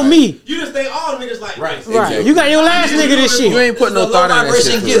gotta know me. You just think all niggas like right. this. Right. Exactly. You got your last nigga this shit. You ain't putting no thought in that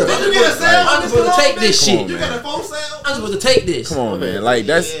shit. Gift. Did you get a sale? I'm supposed to take this shit. You got a phone sale? I'm supposed to take this. Come on, man. Like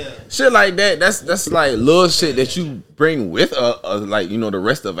that's shit like that. That's like little shit that you bring with like you know the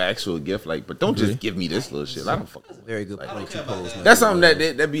rest of actual gift. Like, but don't just give me this little shit. I don't fucking. Very good point. That's something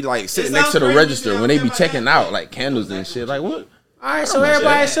that be like sitting next to the register when they be checking out like candles and shit. Like what? All right, so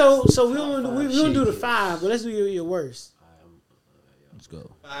everybody, so we don't do the 5, but let's do your worst. Let's go.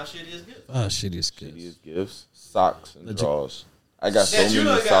 5 shittiest gifts. 5 shittiest gifts. Shittiest gifts, socks and drawers. I got so That you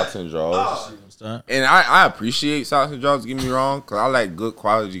many done socks got. and drawers. Oh. And I appreciate socks and drawers. Get me wrong, cause I like good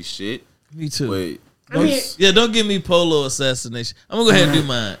quality shit. Me too. But Don't give me polo assassination. I'm gonna go ahead and do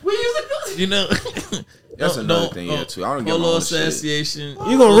mine. We use it. You know, that's another thing, yeah, too. I don't get my polo own shit. association.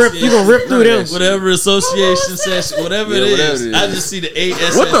 You gonna rip through them. Whatever association session, whatever it is. I just see the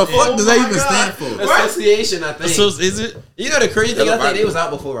AS. What the fuck does that even stand for? Association, I think. Is it? You know the crazy thing? I think they was out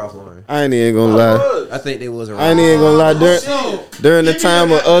before Ralph Lauren. I ain't even gonna lie. I think they was around. I ain't even gonna lie. During the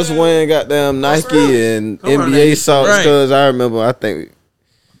time of us wearing goddamn Nike and NBA socks, cause I remember, I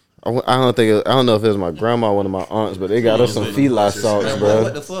don't know if it was my grandma or one of my aunts, but they got us some Fila socks, bro.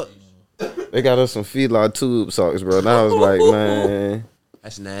 What the fuck? They got us some Fila tube socks, bro. And I was like, man,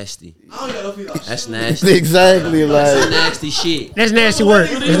 that's nasty. I don't got no feet like That's nasty. Exactly, That's like nasty shit. That's nasty work.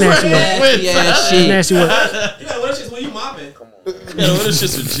 That's nasty work. Nasty ass shit. Nasty work. You gotta wear shit when you mopping. Yeah, what is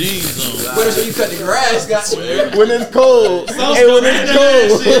just with jeans on? What if you cut the grass? Got when it's cold. Hey, when it's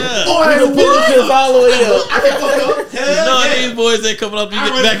cold. Yeah. You can pull the shit all the way up. No, these boys ain't coming up. You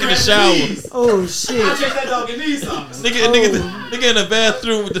get back in the shower. Oh shit. I check that dog in these socks. Nigga in the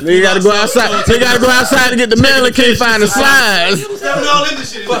bathroom with the. They gotta go outside. They gotta go outside to get the mail and can't find the slides. Stepping all in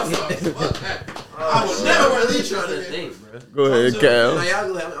this shit. I would never wear these shorts. Go ahead, Cal. No, y'all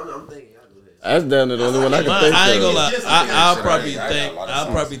go ahead. I'm thinking. That's down to the only one I can think of. I ain't gonna lie. I'll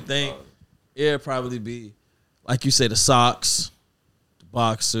probably think it'd probably be like you say the socks, the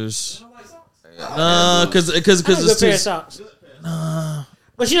boxers. Nah, because it's pair of too. socks. Nah.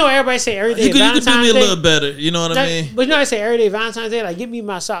 But you know, everybody say every day You could do me a Day. little better. You know what I mean? But you know, I say every day Valentine's Day, like give me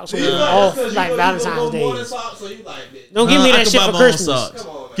my socks off like Valentine's Day. Don't give me that shit for Christmas.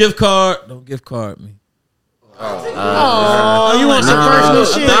 Gift card. Don't gift card me. Oh, you want some personal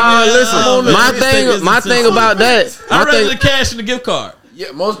shit? Nah, listen. My thing about that. I'd rather the cash than the gift card.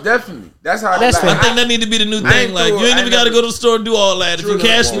 Yeah, most definitely. That's how. That's I think that need to be the new thing. Like, you ain't even got to go to the store and do all that. If you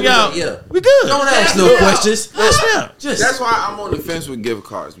cash me out, we good. Don't ask no questions. Cash me out. That's why I'm on the fence with gift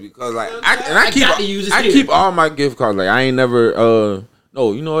cards because like I keep all my gift cards. Like I ain't never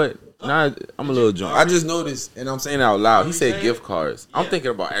no, you know what? Nah, I'm a little drunk. I just noticed, and I'm saying it out loud. He said gift cards. I'm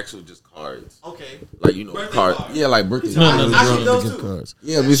thinking about actual just cards. Okay. Like you know, cards. Yeah, like birthday No, cards. gift cards.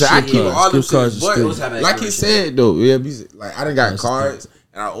 Yeah, because I keep all them Gift cards shit. is But good. like he said though, yeah, like I done got cards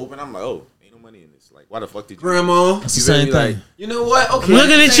and I open. I'm like, oh, ain't no money in this. Like, why the fuck did you? Grandma. That's the same thing. You know what? Okay. I'm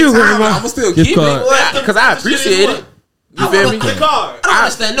looking at you, Grandma. I'm still Gift keep card. it because I appreciate it. You feel me? The card. I don't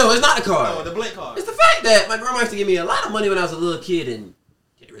understand. No, it's not the card. No, the blank card. It's the fact that my grandma used to give me a lot of money when I was a little kid and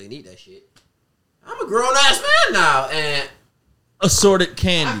didn't really need that shit. I'm a grown ass man now, and Assorted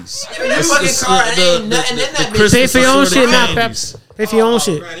candies. give me that fucking card. And ain't nothing in that bitch. Pay for your own shit now, candies. Peps. Pay for your own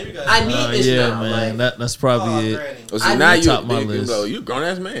shit. I need this Yeah, now. man. Like, That's probably it. Oh, so I now need you top my list. you a grown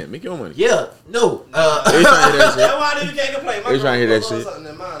ass man. Make your own money. yeah, no. They trying to hear that shit. That's why you can't complain. They trying to hear that shit.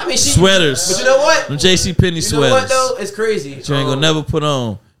 I mean, Sweaters. But you know what? Them JC Penney You know what sweaters. though? It's crazy. You ain't gonna never put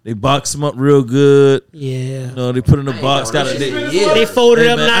on. They box them up real good. Yeah. You know, they put in the box. got Got no it. shit. Yeah. They folded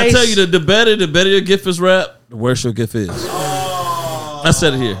Hey, up man, nice. I tell you, the better your gift is wrapped, the worse your gift is. I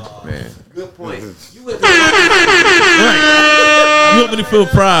said it here. Man. Good point. You went Right. You want me to feel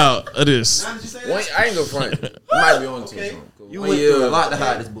proud of this. I ain't gonna front. You might be on to something. You went through a lot to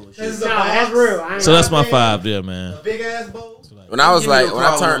hide this bullshit. No, that's real. So that's my 5 there, man. Big ass bowl. When I was Give me like, no when I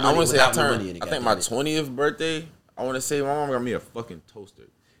problem turned, I with want to say I money without turned, money in it, I think my goddamn 20th birthday, I want to say my mom got me a fucking toaster.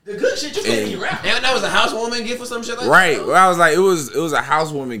 The good shit you can't be wrapped. And that was a housewarming gift or some shit like Right. that. Well, I was like, it was a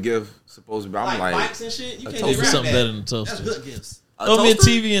housewarming gift supposed to be. I'm Like like, bikes and shit. You can't Toast be is wrapped something that. better than toaster. That's good gifts. Throw me a toaster?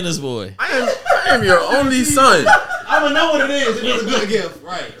 TV in this boy. I am your only son. I would know what it is. It was a good gift.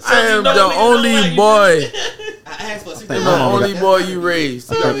 Right. I am the only boy. I asked for think I'm my the mom only got- boy you raised.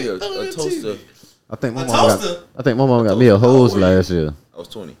 You got me a toaster. I think my A mom toaster? got. I think my mom got me a hose last year. I was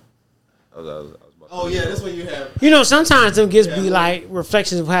 20. I was about Oh yeah, that's when you have. You know, sometimes them gifts be like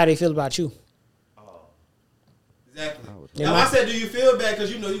reflections of how they feel about you. Exactly. Yeah, Now my- I said, do you feel bad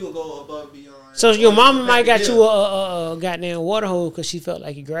because you know you gonna go above and beyond So your mama might got you a goddamn water hose because she felt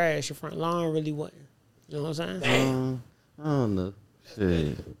like your grass, your front lawn really wasn't. You know what I'm saying? I don't know.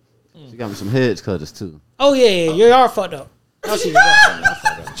 Shit. She got me some hedge cutters too. Oh yeah, your yard fucked up. No, she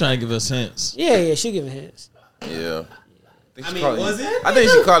trying to give us hints. Yeah, she giving hints. Yeah. I mean, was it? I think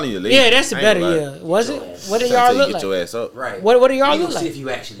she calling you late. Yeah, that's the better. Yeah, was it? What do y'all look like? Get your ass up. Right. What do y'all look See like? if you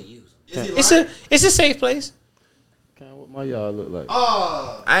actually use them. It's a safe place. What my yard look like?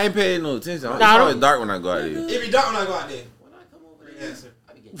 Oh, I ain't paying no attention. It's Nah, always dark when I go out there. it be dark when I go out there. When I come over there,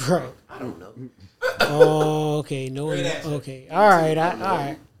 I be getting Right. I don't know. Oh, okay. No. Great answer. Okay. All right. All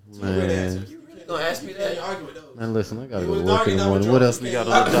right. Man. You gonna ask me that? You argue with those. Man, listen, I gotta go was to work dark in the enough morning. with What your- else we got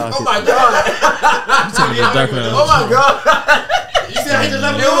on the docket? Oh my god! Oh Oh my god! You see how he just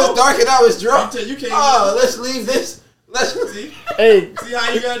left It was dark and I was drunk. You can't. Oh, let's leave this. Let's See? Hey, See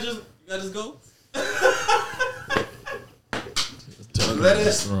how you gotta just go? Let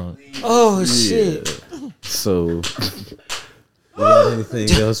us. Oh shit. so you got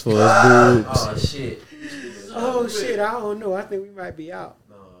anything else for us, dudes? Oh shit. Oh shit. I don't know. I think we might be out.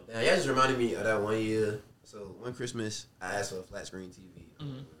 No, damn, y'all just reminded me of that one year. So one Christmas, I asked for a flat screen TV for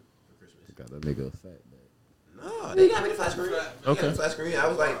Christmas. Got that nigga a fat man. No, they got me the flat screen. They got Okay. the flat screen. I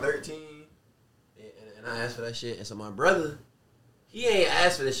was like 13, and I asked for that shit. And so my brother, he ain't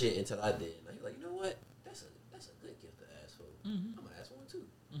asked for this shit until I did. And he's like, you know what? That's a good gift to ask for. I'm gonna ask for one too.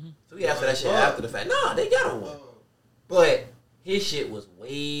 So he asked for that shit after the fact. Nah, they got him one, but his shit was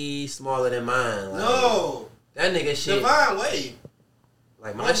way smaller than mine. Like, No. that nigga shit. Divine way.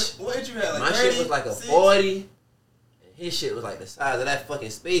 Like my What did you have? Like my 30, shit was like a 6? 40, and his shit was like the size of that fucking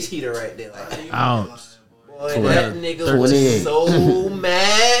space heater right there. Like, Ouch. boy, that nigga 28. was so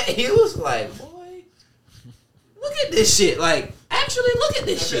mad. He was like, boy, look at this shit. Like, actually, look at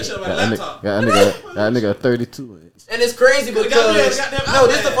this shit. Shut my Got laptop. that nigga a 32 inch. And it's crazy because goddamn no,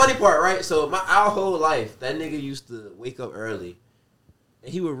 this is the iPad. funny part, right? So our whole life, that nigga used to wake up early,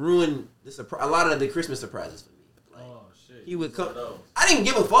 and he would ruin a lot of the Christmas surprises for me. Like, he would come. I didn't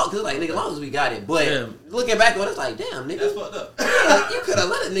give a fuck because like nigga, as long as we got it. But looking back on it, it's like damn nigga, That's fucked up. you could have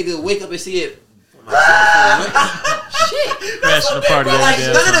let a nigga wake up and see it. For myself, shit. Crashing the party But like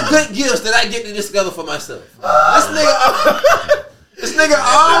every none day. of the good gifts that I get to discover for myself. This nigga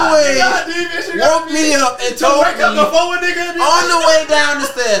always woke me up and told me on the way down the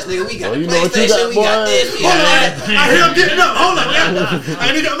stairs, nigga, we got the you know what you PlayStation, got, we got boy? this, we got that. I hear him getting up. Hold on. I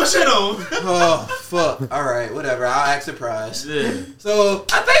ain't even got my shit on. Oh fuck! All right, whatever. I'll act surprised. So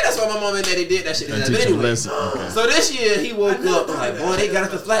I think that's why my mom and daddy did that shit. But Teach him a anyway, lesson. Okay. so this year he woke up and like, boy, they got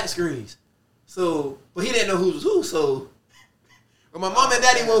us the flat screens. So, but he didn't know who was who. So when my mom and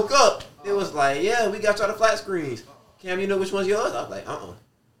daddy woke up, it was like, yeah, we got y'all the flat screens. Cam, you know which one's yours? I was like,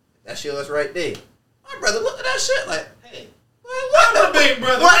 that's yours right there. My brother looked at that shit like, hey, what the big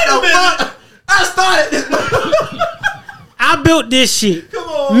brother. What the fuck? I started this. I built this shit. Come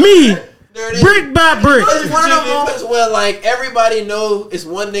on. Me. There it is. Brick by brick. It's one of the moments where like everybody know it's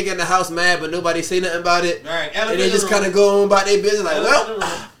one nigga in the house mad, but nobody say nothing about it, Right. and they just kind of go on about their business. Like, well,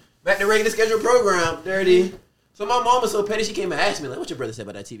 back to regular scheduled program, dirty. So my mom was so petty, she came and asked me like, "What your brother said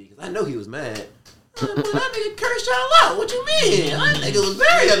about that TV?" Because I know he was mad. Well, that nigga cursed y'all out. What you mean? That nigga was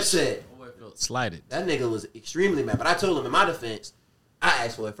very upset. Slighted. That nigga was extremely mad. But I told him in my defense, I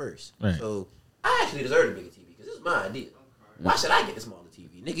asked for it first. Right. So I actually deserved a bigger TV because this is my idea. Why should I get the smaller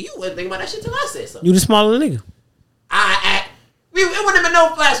TV? Nigga, you wasn't thinking about that shit till I said something. You the smaller nigga. It wouldn't have been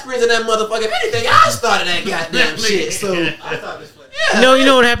no flat screens in that motherfucker. If anything, I started that goddamn shit. So, yeah. You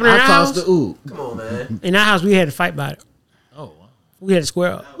know what happened in our I house? tossed the oop. Come on, man. In our house, we had to fight about it. Oh, wow. We had to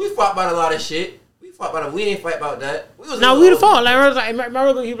square up. We fought about a lot of shit. We ain't fight about that. We was No, we the fault. Like, I was like, my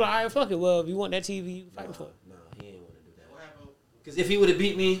brother, he was like, all right, fuck it. Well, if you want that TV, you fighting for it. No, he ain't want to do that. Because if he would have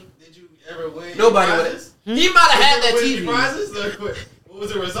beat me, Did you ever win? nobody would have. He might have had that Win TV. prizes? What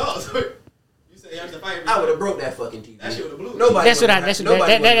was the results? You said you have to fight. I would have broke that fucking TV. That shit would have blew. Nobody. That's what I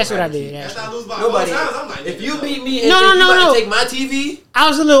did. That's how I lose by Nobody. 4 times. I'm like, If you nigga, beat me and No, you no, about no. to take my TV, I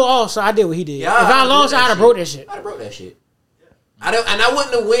was a little off, so I did what he did. Yeah, if I I'd lost, do that I'd have shit. broke that shit. I'd have broke that shit. I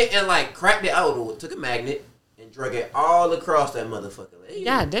wouldn't have went and like cracked it out. Took a magnet and drug it all across that motherfucker. Hey,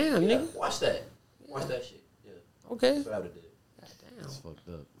 God damn, nigga. Watch that. Watch that shit. Yeah. Okay. That's what I would have did. God damn. That's fucked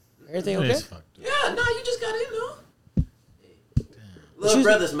up. Everything That okay? is fucked up. Yeah, no, you just gotta, But love you-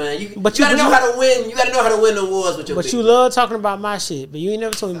 brothers, man. You but gotta you- know how to win. You gotta know how to win the wars with your But big you brother. love talking about my shit, but you ain't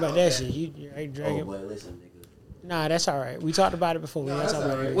never told me about that shit. You ain't Oh, dragging. boy, listen, nigga. Nah, that's all right. We talked about it before. We ain't talking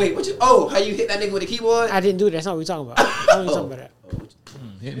about it. Wait, what you? Oh, how you hit that nigga with a keyboard? I didn't do that. That's not what we talking about. I don't talking about that.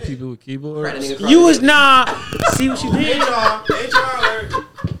 Hitting people with Crack the keyboards. nigga across You the was head. nah. See what you did? HR alert.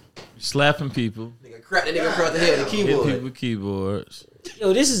 Slapping people. Nigga, crack the nigga across the head with a Hitting people keyboard. with keyboards.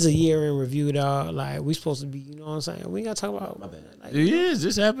 Yo, this is a year in review, dog. Like, we supposed to be, you know what I'm saying? We got to talk about. My bad. Like,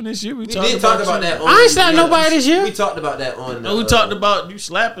 this happened this year. We did talk about that. I ain't slapped nobody this year. We talked about that on. No, we talked about you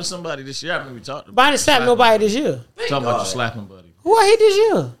slapping somebody this year. I mean, we talked about. But I didn't slap nobody this year. Talking about you slapping buddy. Who I hit this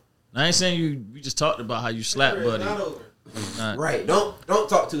year? I ain't saying you. We just talked about how you slapped buddy. Right. Don't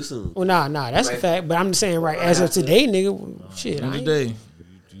talk too soon. Well, nah, that's a fact. But I'm just saying, right, as of today, nigga, shit, I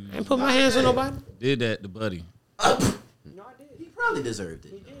ain't put my hands on nobody. Did that to buddy. No, I did. He probably deserved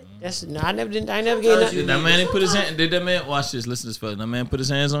it. That's I never gave nothing. Did that man put his hand? Did that man watch this? Listen to this fella. That man put his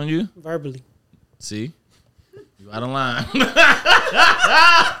hands on you verbally. See, you out of line.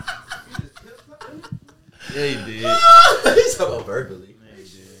 Yeah, he did. He's talking about verbally.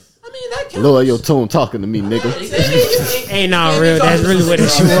 I mean, that counts. Lower your tone talking to me, nigga. Ain't not real. That's really what it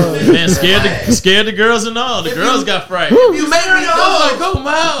was. Man, scared the girls and all. The girls got frightened. You make me go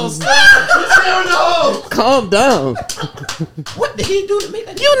Miles. Calm down. What did he do to make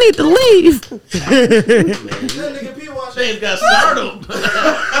that? You need to leave. James got startled.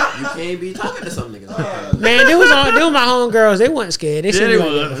 You can't be talking to some niggas. Man, they was my homegirls. They wasn't scared. They seemed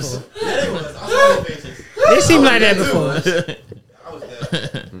like that before. They seemed like that before.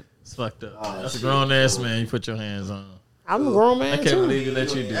 It's fucked up. That's a grown ass man. You put your hands on. I'm a grown man. I can't believe you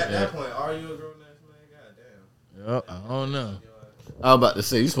let you do At that. that point, are you a grown ass man? Yep, I don't know. I was about to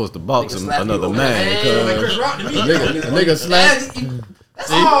say you supposed to box another you man. Nigga slap.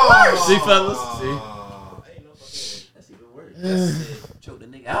 See, fellas. See. That's even worse. Choke the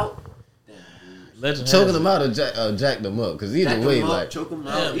nigga out. Choking them out or jack them up, because either way, like choke them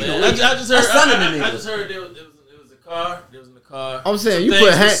out. Yeah, man. I just heard it was a car. There was in the car. I'm saying you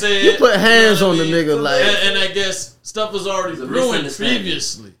put hands on the nigga, like, and I guess stuff was already brewing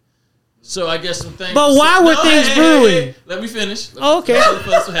previously. So I guess some things. But why were things brewing? Let me finish. Okay.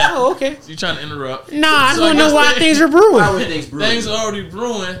 Oh, okay. So you trying to interrupt? Nah, I don't know why things were brewing. Why were things brewing? Things are already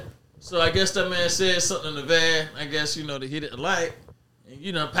brewing. So I guess that man said something in the van. I guess they hit it a light,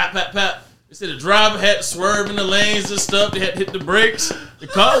 and pap. They said the driver had to swerve in the lanes and stuff. They had to hit the brakes. The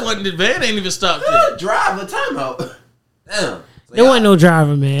van ain't even stopped yet. Driver, timeout. Damn. There wasn't no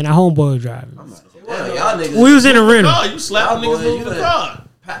driver, man. Our homeboy was driving. Damn, y'all niggas. We was in a rental. You slapping niggas moving the car.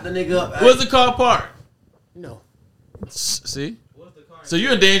 Pat the nigga up. Where's the car parked? No. See? So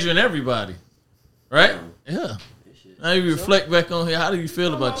you're endangering everybody. Right? Yeah. Now you reflect back on here. How do you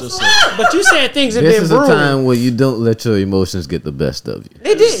feel about yourself? But you said things have been brewing. This is a time where you don't let your emotions get the best of you.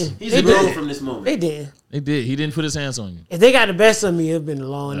 They didn't. He's grown from this moment. They did. They did. He didn't put his hands on you. If they got the best of me, it'd been a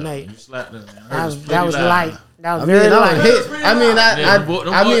long night. You slapped them. That was light. That was very light.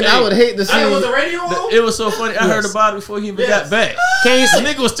 I would hate to see. Was the radio on? It was so funny. I heard about it before he even got back. The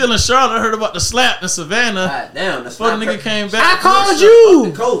nigga was still in Charlotte. I heard about the slap in Savannah. God damn. Before the nigga came back. I called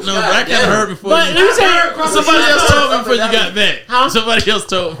you. No, but I can't heard before. But let me tell you. Somebody else told me before you got back. Somebody else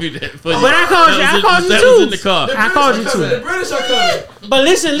told me that. But I called you. I called you too. That was in the car. I called you too. The British are coming. But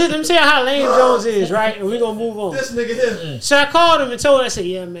listen, let me tell you how Lane Jones is, right? And we're going to move on. This nigga here. So I called him and told him, I said,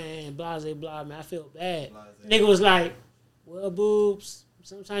 yeah, man, blah, man, I feel bad. Nigga was like, well, boobs,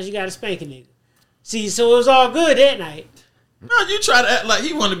 sometimes you got to spank a nigga. See, so it was all good that night. No, you try to act like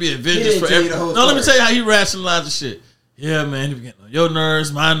he want to be a vengeance for everything. No, let me tell you how he rationalized the shit. Yeah, man, he be getting on your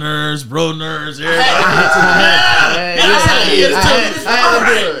nerves, my nerves, bro nerves, everybody. That's how he is too.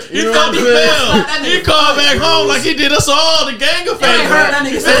 He thought he fell. He called back home like he did us all, the gang of I heard that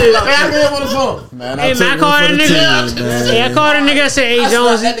nigga say on the phone. Man, Hey, man, I called that nigga. Hey, I called that nigga. I said, hey,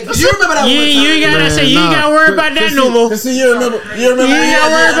 Jones. You remember that You ain't got to say, you ain't got to worry about that no more. See, you remember You ain't got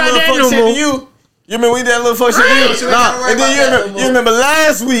to worry about that no more. You remember we did that little fuck shit to you? Nah, and then you remember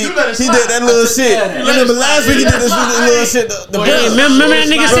last week he did that little shit. You remember last week he did this little shit to brother. Remember that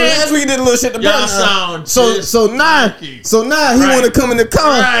nigga said? Last week he did a little shit to Y'all brother. sound So now he want to come in the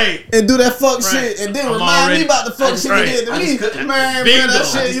car and do that fuck shit and then remind me about the fuck shit he did to me. Man, that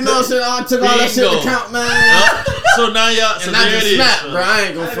shit, you know what I'm saying? I took all that shit to count, man. So now y'all, so and I just snapped, bro.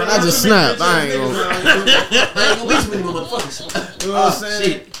 I ain't gonna front. I just snapped. I ain't gonna waste with him, motherfuckers. You know what I'm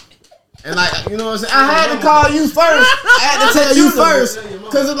saying? And like, you know what I'm saying? I had to call you first. I had to tell you first.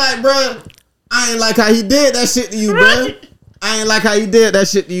 Cause it's like, bro, I ain't like how he did that shit to you, bro. I ain't like how he did that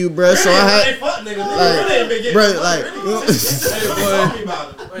shit to you, bro. So I had,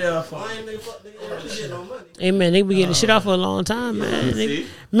 hey man, they be getting shit off for a long time, man.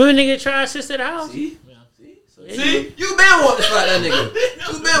 Remember nigga tried to assist at the house? See, you been wanting to slap that nigga.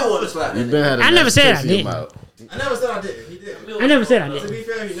 You been wanting to slap that nigga. I never said I did. I never said I did. He did. I never said I did. To be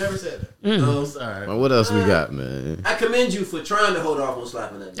fair, he never said that. No, sorry. Well, what else we got, man? I commend you for trying to hold off on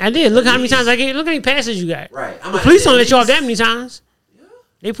slapping that nigga. I did. Look how many times I get. Look how many passes you got. Right. The police don't let you off that many times.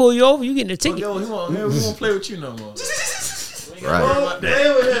 They pull you over, you getting a ticket. Yo, we won't play with you no more. Right. Play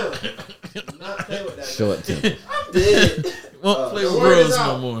with him. Not play with that. Short temper. I'm dead. Won't play with word is bros no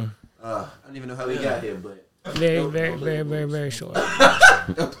out. more. I don't even know how we got here, but Very short.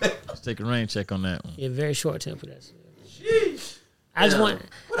 Let's take a rain check on that one. Yeah, very short temper. That's sheesh. I just want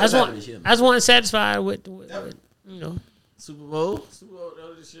to satisfy with you know, Super Bowl that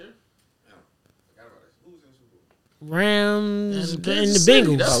was this year. Rams and the Bengals. That's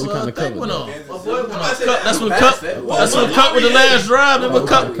Bengals. we kinda covered went that. on. My boy went on. That's what Cup with the last drive. Remember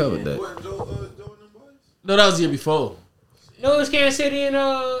Cup? Covered that. No, that was the year before. No, it was Kansas City and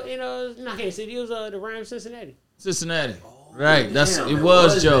not Kansas City. It was the Rams, Cincinnati. Cincinnati. Right. It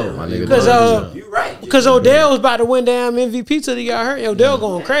was Joe. My nigga. Because You right. because Odell was about to win damn MVP till he got hurt. Odell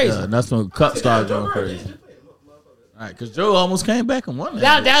going crazy. Yeah, that's when Cup started going crazy. All right, because Joe almost came back and won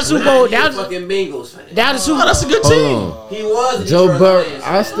that. That Super Bowl. He a That fucking Bengals fan. was Super. Oh, that's a good Hold team. on. He was. Joe Detroit Burrow. Lions.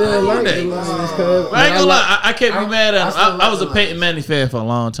 I still like the Lions, cuz. I ain't gonna lie. I can't be mad at him. I was a Peyton Manning fan for a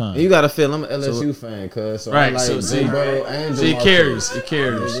long time. You gotta feel I'm an LSU fan, cuz. So Right, I like so Joe see- Burrow and See, it Jamal carries. Chase. It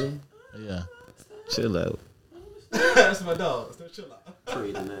carries. Yeah. Chill out. That's my dog. So chill out.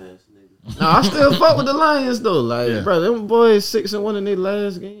 Trading ass nigga. Nah, I still fuck with the Lions though. Like, Yeah. bro, them boys 6-1 in their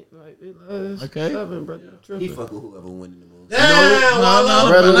last game. Like, they last Okay. 7, bro. He Tripping. fuck with whoever winning the most. No,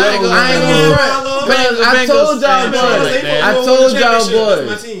 Brother, but I ain't gonna- I ain't gonna- Bengals- I told y'all Bengals- boys. Bengals- I told y'all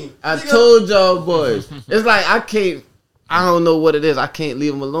boys. I told y'all boys. It's like I can't. I don't know what it is. I can't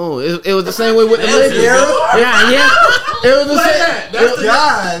leave them alone. It was the same way with the Lakers. Yeah. It was the same. That's the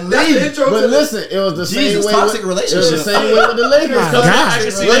God, That's the intro But to the listen, it was the same Jesus, way. toxic It was relationship. the same way with the Lakers. My Cause God. I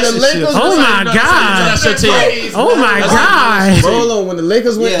can see when that the shit. Lakers, Oh my God. That's your team. Oh my God. Hold on, when the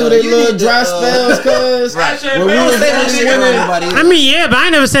Lakers went Yeah, through their you little need to, dry spells, cuz when we was winning, I mean, yeah, but I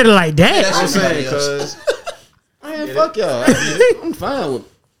never said it like that. I'm saying, cuz man, fuck y'all. I'm fine with.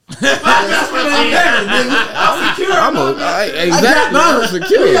 Exactly. I'm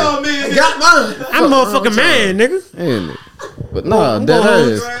secure. I'm a motherfucking man, nigga. Ain't it? But nah, that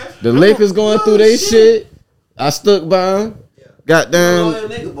is the Lakers going through their shit. I stuck by them. Goddamn,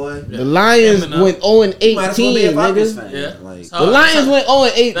 Nigga, boy. the Lions went 0-18, Might as well be a Falcons nigga. fan. Yeah. Like, The Lions went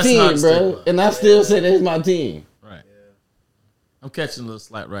That's 0-18, hard to bro, stick and I still say that's my team. Right. I'm catching a little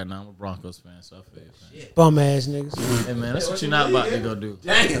slack right now. I'm a Broncos fan, so I feel you. Bum ass niggas. Hey, man, that's what you're not about to go do.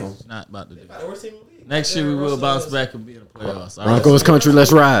 damn. You're not about to do. Next year we will bounce back and be in the playoffs. All right? Broncos country,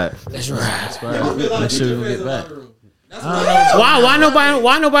 let's ride. That's right. That's right. Next year we'll get back. Why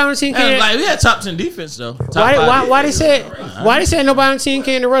nobody on the team Hey, can't? like we had top 10 defense though. Top 5. Why they said nobody on the team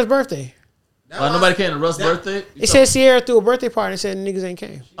came to Russ's birthday? Why nobody came to Russ's birthday? It said Sierra threw a birthday party and said niggas ain't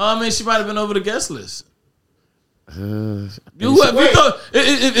came. Oh, I mean, she might have been over the guest list. I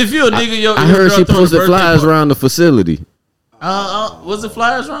If you're a nigga, your heard girl she throwing a posted birthday flyers party. around the facility. Was it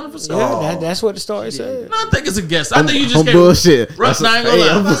flyers around the facility? Yeah, that's what the story said. No, I think it's a guess. I think you just I'm can't. bullshit. Russ, I ain't gonna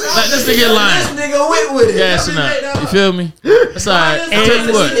lie. Like, this nigga lying. Nigga went with it. Gassing up. You feel me? That's all right. And- I tell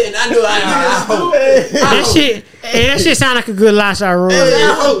you what. I knew I hope. That shit sound like a good lifestyle room. Hey,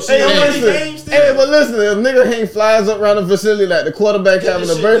 but listen, if nigga hang flyers up around the facility like the quarterback having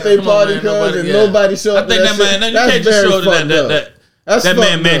a birthday Come on, party, man, cuz, and yeah. nobody show I up. think to that man. shit, You that's can't just very show fucked up. That's that man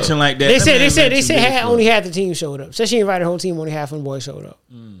fucked up. mentioned like that. They That said man they mentioned had this. only half the team showed up. So she invited the whole team, only half of the boys showed up.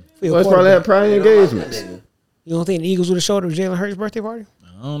 Well, it's probably had prior engagements. You don't think the Eagles would have showed up to Jalen Hurts' birthday party?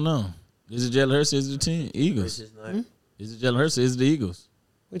 I don't know. Is it Jalen Hurts? Is it the team? Eagles. Is it Jalen Hurts? Is it the Eagles?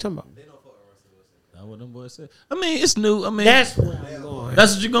 What you talking about? That's what them boys said. I mean, it's new. I mean, That's what I'm going.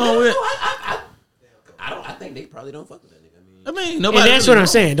 that's what you're going with. I think they probably don't fuck with that nigga. I mean, And nobody. that's what I'm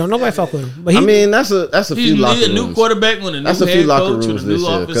saying. Don't nobody fuck with him. But I mean, that's a few He's locker a new rooms. quarterback with a new That's a few head locker coach with rooms a new this year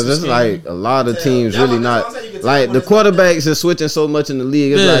offensive because it's scheme. like a lot of teams really not like the quarterbacks are switching so much in the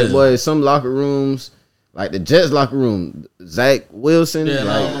league. It's like, boy, some locker rooms, like the Jets locker room, Zach Wilson, Yeah,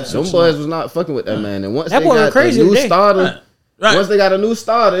 like them boys was not fucking with that man. And once That they boy got went crazy a new today. starter, Right. once they got a new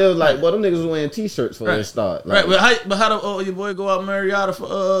starter, it was like, boy, them niggas was wearing t-shirts for their start. Like, Right, but how do your boy go out Mariota for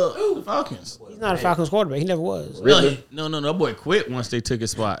the Falcons? he's not a Falcons quarterback. He never was. Really? No, that boy quit once they took his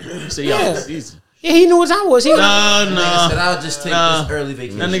spot. He said, y'all this season. Yeah, he knew what time it was. He No, Nigga said, no. I'll just take Nah. this early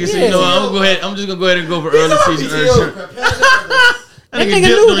vacation. That nigga said, you know what, I'm just gonna go ahead and go for early season insurance. That Nigga nigga dipped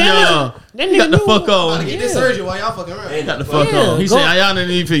knew on that. y'all. That He got nigga the knew. fuck on. Get this surgery while y'all fucking around. Got the fuck Yeah, on. He go- said, y'all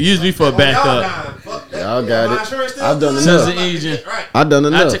didn't even use me for a backup. Y'all got it. I've done Says enough. the agent. I've done I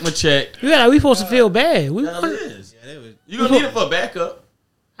enough. take my check. Yeah, we supposed to feel bad. We Hell it is. You gonna need it for a backup.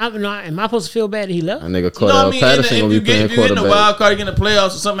 am I supposed to feel bad that he left? That nigga You know what I Cordell mean? Patterson If gonna you be get playing in the quarterback. wild card, you get in the playoffs,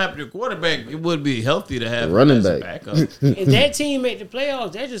 or something happened to your quarterback, it would be healthy to have Running him as a back. backup. If that team make the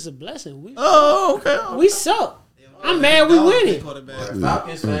playoffs, that's just a blessing. Oh, okay. We suck. I'm mad we winning.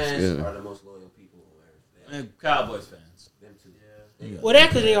 Falcons fans are the most loyal people. And Cowboys fans. Them two. Well, that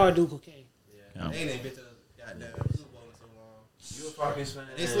because they all do cocaine. Yeah. They ain't been to the goddamn Super Bowl in so long. You a Falcons fan?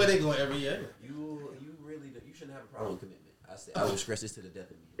 They swear they going every year. You really you shouldn't have a problem with commitment. I would stress this to the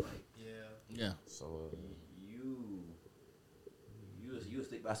death of me. Like yeah. So you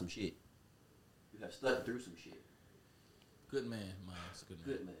stick by some shit. You have stuck through some shit. Good man, Miles.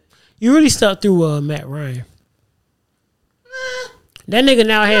 Good man. You really stuck through Matt Ryan. That nigga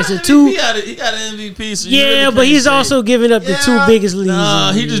now has the two. He got an MVP. So but he's also giving up the two biggest leads.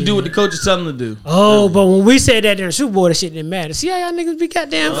 Nah, he just do what the coach is telling him to do. Oh, but when we said that during the Super Bowl, that shit didn't matter. See how y'all niggas be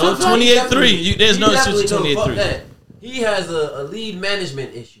goddamn 28-3. There's no excuse to 28-3. He has a lead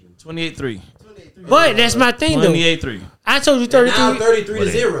management issue. 28-3. But that's my thing, though. 28-3. I told you 33. Now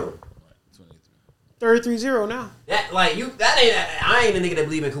 33-0. 33-0 now. That like you. That ain't. I ain't a nigga that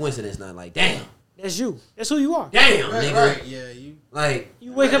believe in coincidence. Not like damn. That's you. That's who you are. Damn, nigga. Right. Yeah, you. Like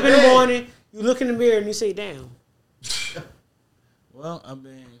you wake up in the morning, you look in the mirror, and you say, "Damn." Well, I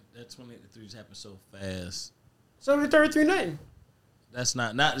mean, that 28-3 happened so fast. So the 33-0. That's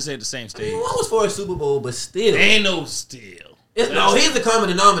not to say the same stage. I mean, one was for a Super Bowl, but still, ain't no still. He's the common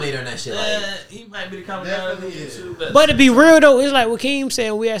denominator in that shit. Like, he might be the common denominator too. But to be real though, it's like what Keem said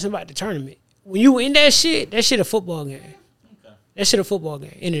when we asked him about the tournament. When you in that shit a football game. Okay. That shit a football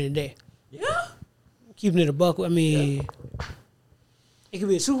game. End of the day. Yeah. Keeping it a buck. I mean, it could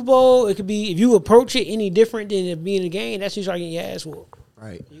be a Super Bowl. It could be if you approach it any different than it being a game. That's when you start getting your ass whooped.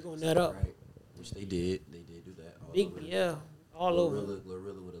 Right. You gonna nut up. Right. Which they did. They did do that. All over.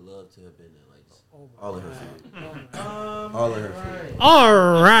 Glorilla would have loved to have been there, like all of her food. All of her food.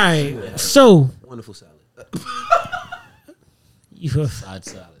 All right. So wonderful salad. Side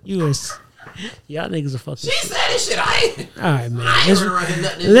salad. Y'all niggas are fucking. She said this shit. I ain't. All right, man.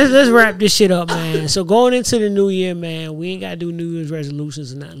 Let's wrap this shit up, man. So going into the new year, man, we ain't gotta do New Year's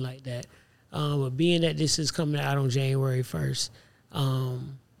resolutions or nothing like that. But being that this is coming out on January 1st,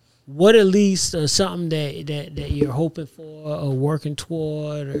 what at least something that you're hoping for or working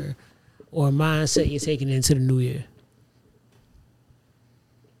toward or a mindset you're taking into the new year?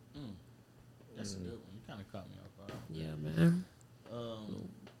 That's a good one. You kind of caught me off guard. Yeah, man.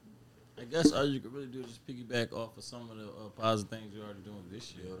 I guess all you could really do is just piggyback off of some of the positive things you're already doing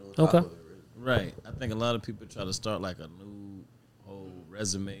this year. Okay. Right. I think a lot of people try to start like a new whole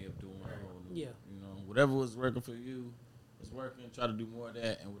resume of doing a whole new, whatever was working for you was working. Try to do more of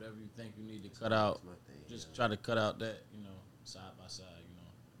that, and whatever you think you need to cut out, just try to cut out that, side by side,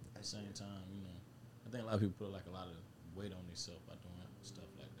 At the same time, I think a lot of people put like a lot of weight on themselves by doing stuff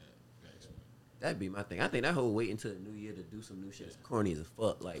like that. That'd be my thing. I think that whole wait until the new year to do some new shit is corny as a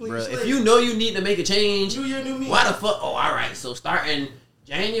fuck. Like, bro, if you know you need to make a change, New year, new me. why the fuck? Oh, all right. So starting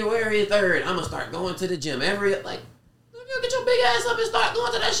January 3rd, I'm gonna start going to the gym every if you get your big ass up and start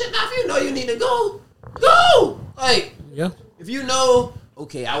going to that shit now. If you know you need to go. Like, if you know,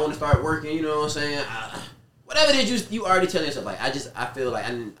 okay, I want to start working. You know what I'm saying? Whatever it is, you already telling yourself. Like, I feel like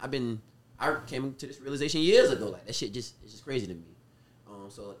I came to this realization years ago. Like, that shit it's just crazy to me.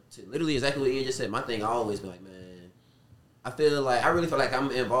 So to literally exactly what Ian just said, my thing I always been like, man, I really feel like I'm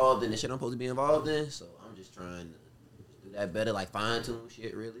involved in the shit I'm supposed to be involved in. So I'm just trying to do that better, like fine tune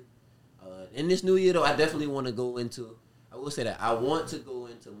shit really. In this new year though, I definitely want to go into. I will say that I want to go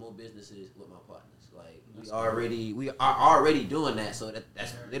into more businesses with my partners. Like we are already doing that. So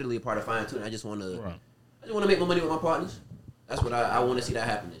that's literally a part of fine tuning. I just want to make more money with my partners. That's what I want to see that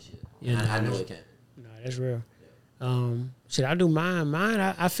happen this year. Yeah, I know it can. No, that's real. Should I do mine?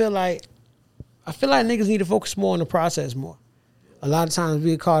 I feel like niggas need to focus more on the process more. A lot of times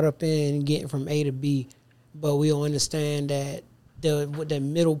we get caught up in getting from A to B, but we don't understand that the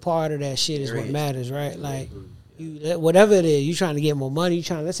middle part of that shit is what matters, right? Like whatever it is, you trying to get more money,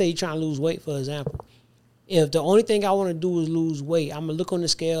 let's say you trying to lose weight, for example. If the only thing I want to do is lose weight, I'm gonna look on the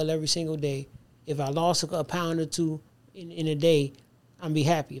scale every single day. If I lost a pound or two in a day, I'm be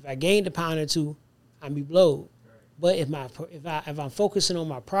happy. If I gained a pound or two, I'm be blowed. But if I'm focusing on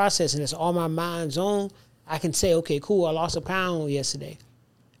my process and it's all my mind's on, I can say, okay, cool, I lost a pound yesterday.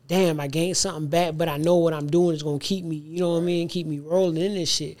 Damn, I gained something back, but I know what I'm doing is gonna keep me, you know what I mean, keep me rolling in this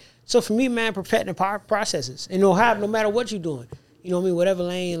shit. So for me, man, perfecting processes, and no matter what you're doing, you know what I mean, whatever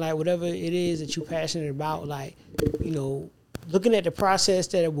lane, like whatever it is that you're passionate about, like, looking at the process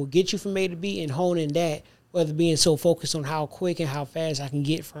that it will get you from A to B and honing that, rather being so focused on how quick and how fast I can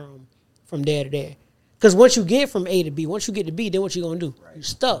get from there to there. Because once you get from A to B, once you get to B, then what you gonna do? Right. You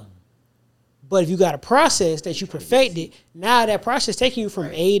stuck. But if you got a process that you perfected, now that process taking you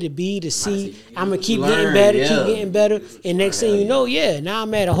from A to B to C, I'm gonna keep getting better, and next thing you know, now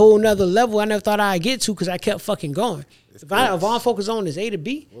I'm at a whole nother level I never thought I'd get to because I kept fucking going. If I'm focused on this A to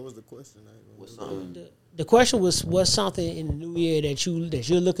B. What was the question? the question was, what's something in the new year that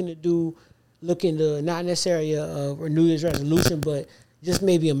you're looking to do, looking to not necessarily a New Year's resolution, but just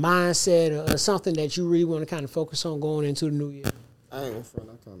maybe a mindset or something that you really want to kind of focus on going into the new year? I ain't gonna front.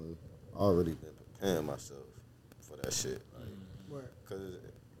 I kind of already been preparing myself for that shit. Cause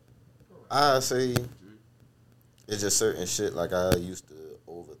I say it's just certain shit like I used to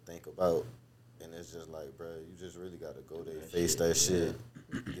overthink about, and it's just like, bro, you just really gotta go there, face that shit,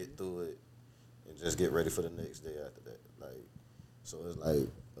 get through it, and just get ready for the next day after that. Like, so it's like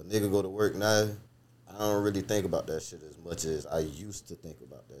a nigga go to work now. I don't really think about that shit as much as I used to think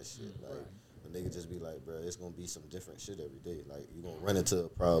about that shit. Like, a nigga just be like, bro, it's gonna be some different shit every day. Like, you gonna run into a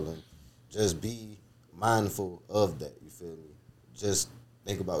problem. Just be mindful of that. You feel me? Just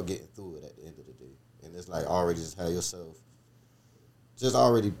think about getting through it at the end of the day. And it's like already just have yourself just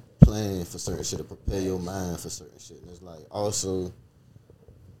already plan for certain shit to prepare your mind for certain shit. And it's like also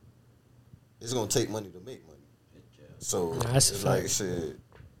it's gonna take money to make money. So it's like shit.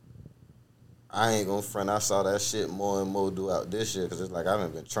 I ain't gonna front. I saw that shit more and more throughout this year because it's like I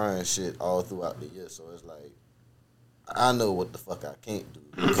haven't been trying shit all throughout the year. So it's like I know what the fuck I can't do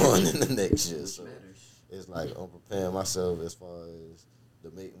going in the next year. So it's like I'm preparing myself as far as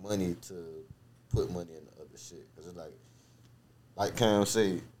to make money to put money in the other shit. Because it's like Cam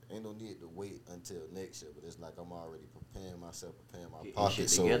say, ain't no need to wait until next year. But it's like I'm already preparing myself, preparing my pocket.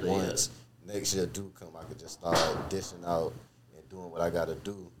 So once next year do come, I could just start dishing out and doing what I got to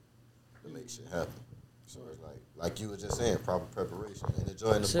do to make shit happen. So it's like you were just saying, proper preparation and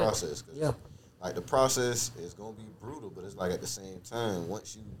enjoying the process. Cause like the process is gonna be brutal, but it's like at the same time,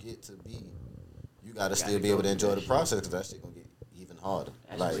 once you get to be, you gotta still be able to enjoy the process because that shit gonna get even harder.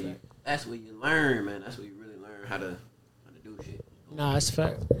 That's where you learn, man. That's where you really learn how to do shit. Nah, that's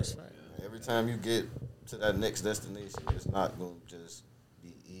fact. That's fact. Every time you get to that next destination, it's not gonna just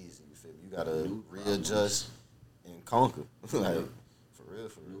be easy. You feel me? You gotta readjust and conquer. Like for real.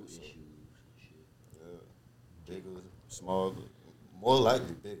 So, bigger, smaller, more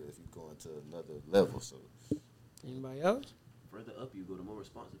likely bigger if you go into another level. So, anybody else? Further up you go, the more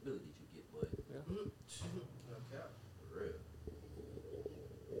responsibilities you get, boy. Yeah. For real.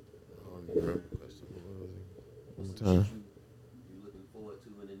 What's the shit you looking forward to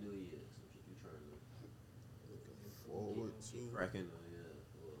in the new year? Some shit you trying to looking forward to? Cracking or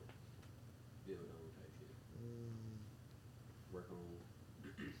build on type shit. Work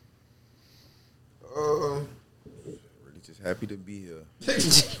on. Really just happy to be here.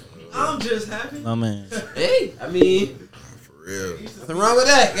 I'm just happy. My man. Hey, I mean, for real. Nothing wrong with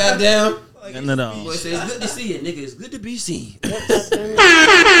that, goddamn. No. Boy say it's good to see it, nigga. It's good to be seen. I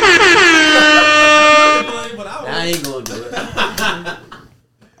ain't gonna do it.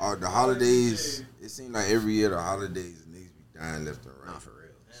 The holidays, it seems like every year the holidays niggas be dying left and right. Nah, for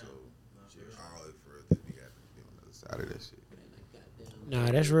real. So, always for us, we got to be on the other side of that shit. Nah,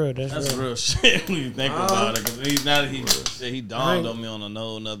 that's real. That's real shit when you think about it. Because he dawned on me on a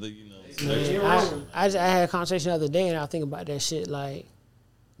whole nother, you know. I had a conversation the other day, and I think about that shit. Like,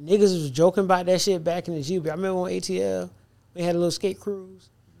 niggas was joking about that shit back in the GB. I remember on ATL, we had a little skate cruise,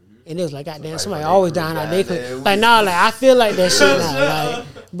 and it was like, goddamn, somebody always dying out there. Like, nah, like, I feel like that shit now. Like,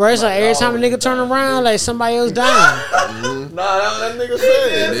 bro, it's like every time a nigga turn around, like, somebody else dying. Nah, that nigga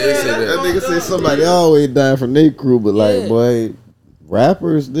said. That nigga said somebody always dying from their crew, but like, boy,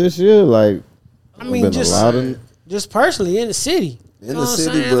 rappers this year, like, I mean, just personally in the city. In the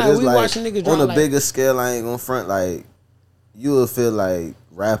city, but it's like on a bigger scale, I ain't gonna front. Like, you will feel like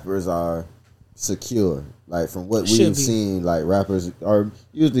rappers are secure. Like, from what we've seen, like, rappers are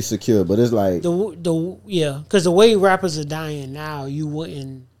usually secure, but it's like because the way rappers are dying now, you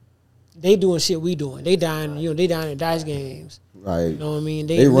wouldn't. They doing shit we doing. They dying, they dying at dice games. Like, you know what I mean?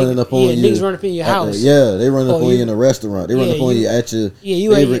 They running up on you. Niggas running up in your house. They running up on you in a restaurant. They running up on you at your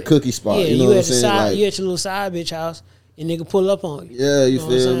favorite cookie spot. You know what I'm saying? Like, you at your little side bitch house, and nigga pull up on you. Yeah, you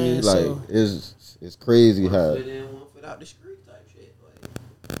feel me? Like, it's crazy how. Without the street type shit.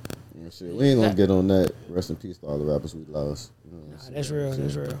 Shit, we ain't gonna get on that. Rest in peace to all the rappers we lost. You know that's real.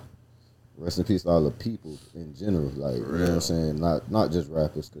 That's real. Rest in peace to all the people in general. Like, you know what I'm saying? Not just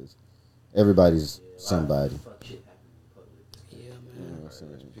rappers, because everybody's somebody. Yeah, man. Rest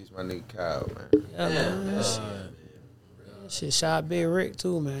in peace, my nigga Kyle, man. Yeah, man. That shit shot Big Rick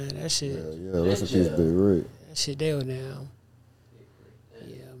too, man. That shit. Yeah. Rest in peace, Big Rick. That shit there now.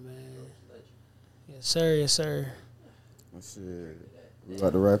 Yeah, man. Yes, sir. Yes, sir. Shit. We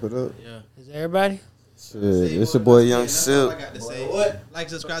about to wrap it up? Yeah. Is everybody? Shit, it's your boy Young Silk. I got to say, what? Like,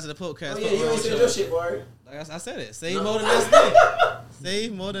 subscribe to the podcast. Oh, yeah, you ain't said your shit, boy. Like I said it. Save more than I spend.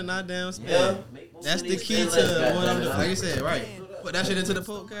 Save more than I damn spend. That's the key to what I'm doing. Like you said, right. Put that shit into the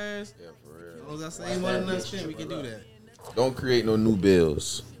podcast. Yeah, for real. As long as I say one of us shit, we can do that. Don't create no new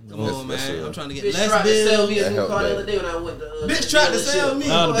bills. Come on, man. I'm trying to get Bitch less tried to sell bills. me a new car the other day when I went to. Bitch tried to sell me.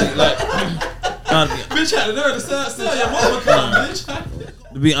 Bitch had the nerve to sell your mama car, bitch.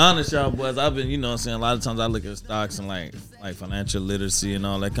 To be honest, y'all boys, I've been, you know what I'm saying, a lot of times I look at stocks and like financial literacy and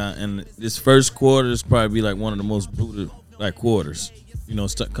all that kind of, and this first quarter is probably be like one of the most brutal like quarters, you know,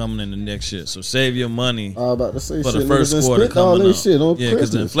 coming in the next year. So save your money about to say for shit, the first quarter coming up. Yeah,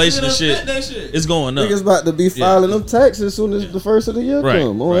 because the inflation and shit is going up. Niggas about to be filing them taxes as soon as the first of the year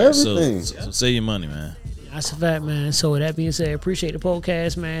come on everything. So save your money, man. That's a fact, man. So with that being said, appreciate the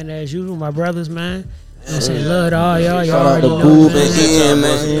podcast, man. As usual, my brothers, man. I said, love to all y'all. Y'all already know,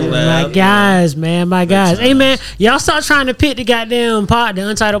 man. My guys, man. My guys. Hey, man, y'all start trying to pit the goddamn pod, the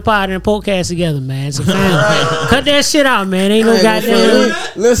Untitled Pod and the Potecast together, man. It's a family. Cut that shit out, man. Ain't no goddamn.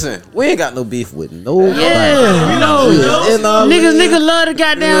 Listen, we ain't got no beef with nobody. Yeah, you know. Niggas love to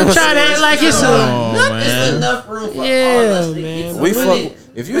goddamn try to act like it's enough room for man. We fuck.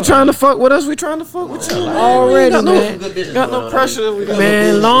 If you trying to fuck with us, we trying to fuck with you. Already, man. Got no pressure. We got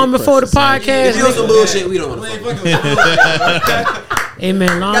man, long before the podcast. If you do some bullshit, we don't want to fuck with you. Hey,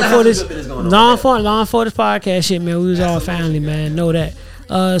 man, long before this podcast shit, man, we was all family, man. Know that.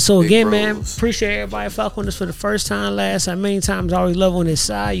 So again, man, appreciate everybody fucking with us for the first time, last time, many times. Always love on this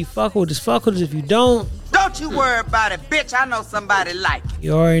side. You fuck with us, fuck with us. If you don't you worry about it, bitch. I know somebody like it.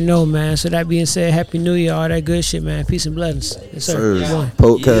 You already know, man. So that being said, Happy New Year, all that good shit, man. Peace and blessings. Yes, sir.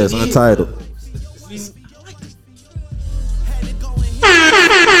 Potecast, Untitled.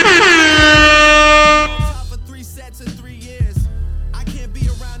 For 3 sets in 3 years. I can't be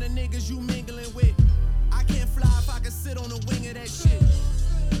around the niggas you mingling with. I can't fly if I can sit on the wing of that shit.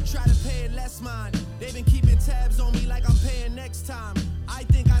 Try to pay it less mind. They've been keeping tabs on me like I'm paying next time. I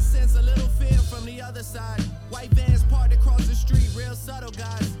think I sense a little fear from the other side. White vans parked across the street, real subtle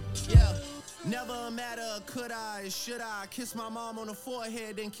guys. Yeah, never a matter of could I, should I kiss my mom on the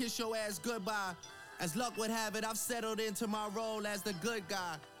forehead, then kiss your ass goodbye. As luck would have it, I've settled into my role as the good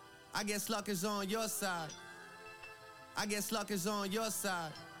guy. I guess luck is on your side. I guess luck is on your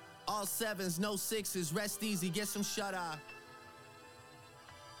side. All 7s, no 6s, rest easy, get some shut-eye.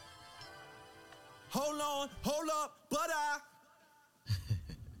 Hold on, hold up, but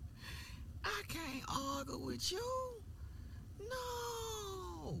I can't argue with you.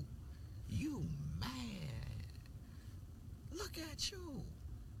 No. You mad. Look at you.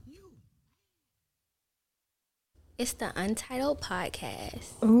 It's the Untitled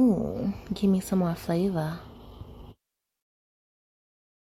Podcast. Ooh, give me some more flavor.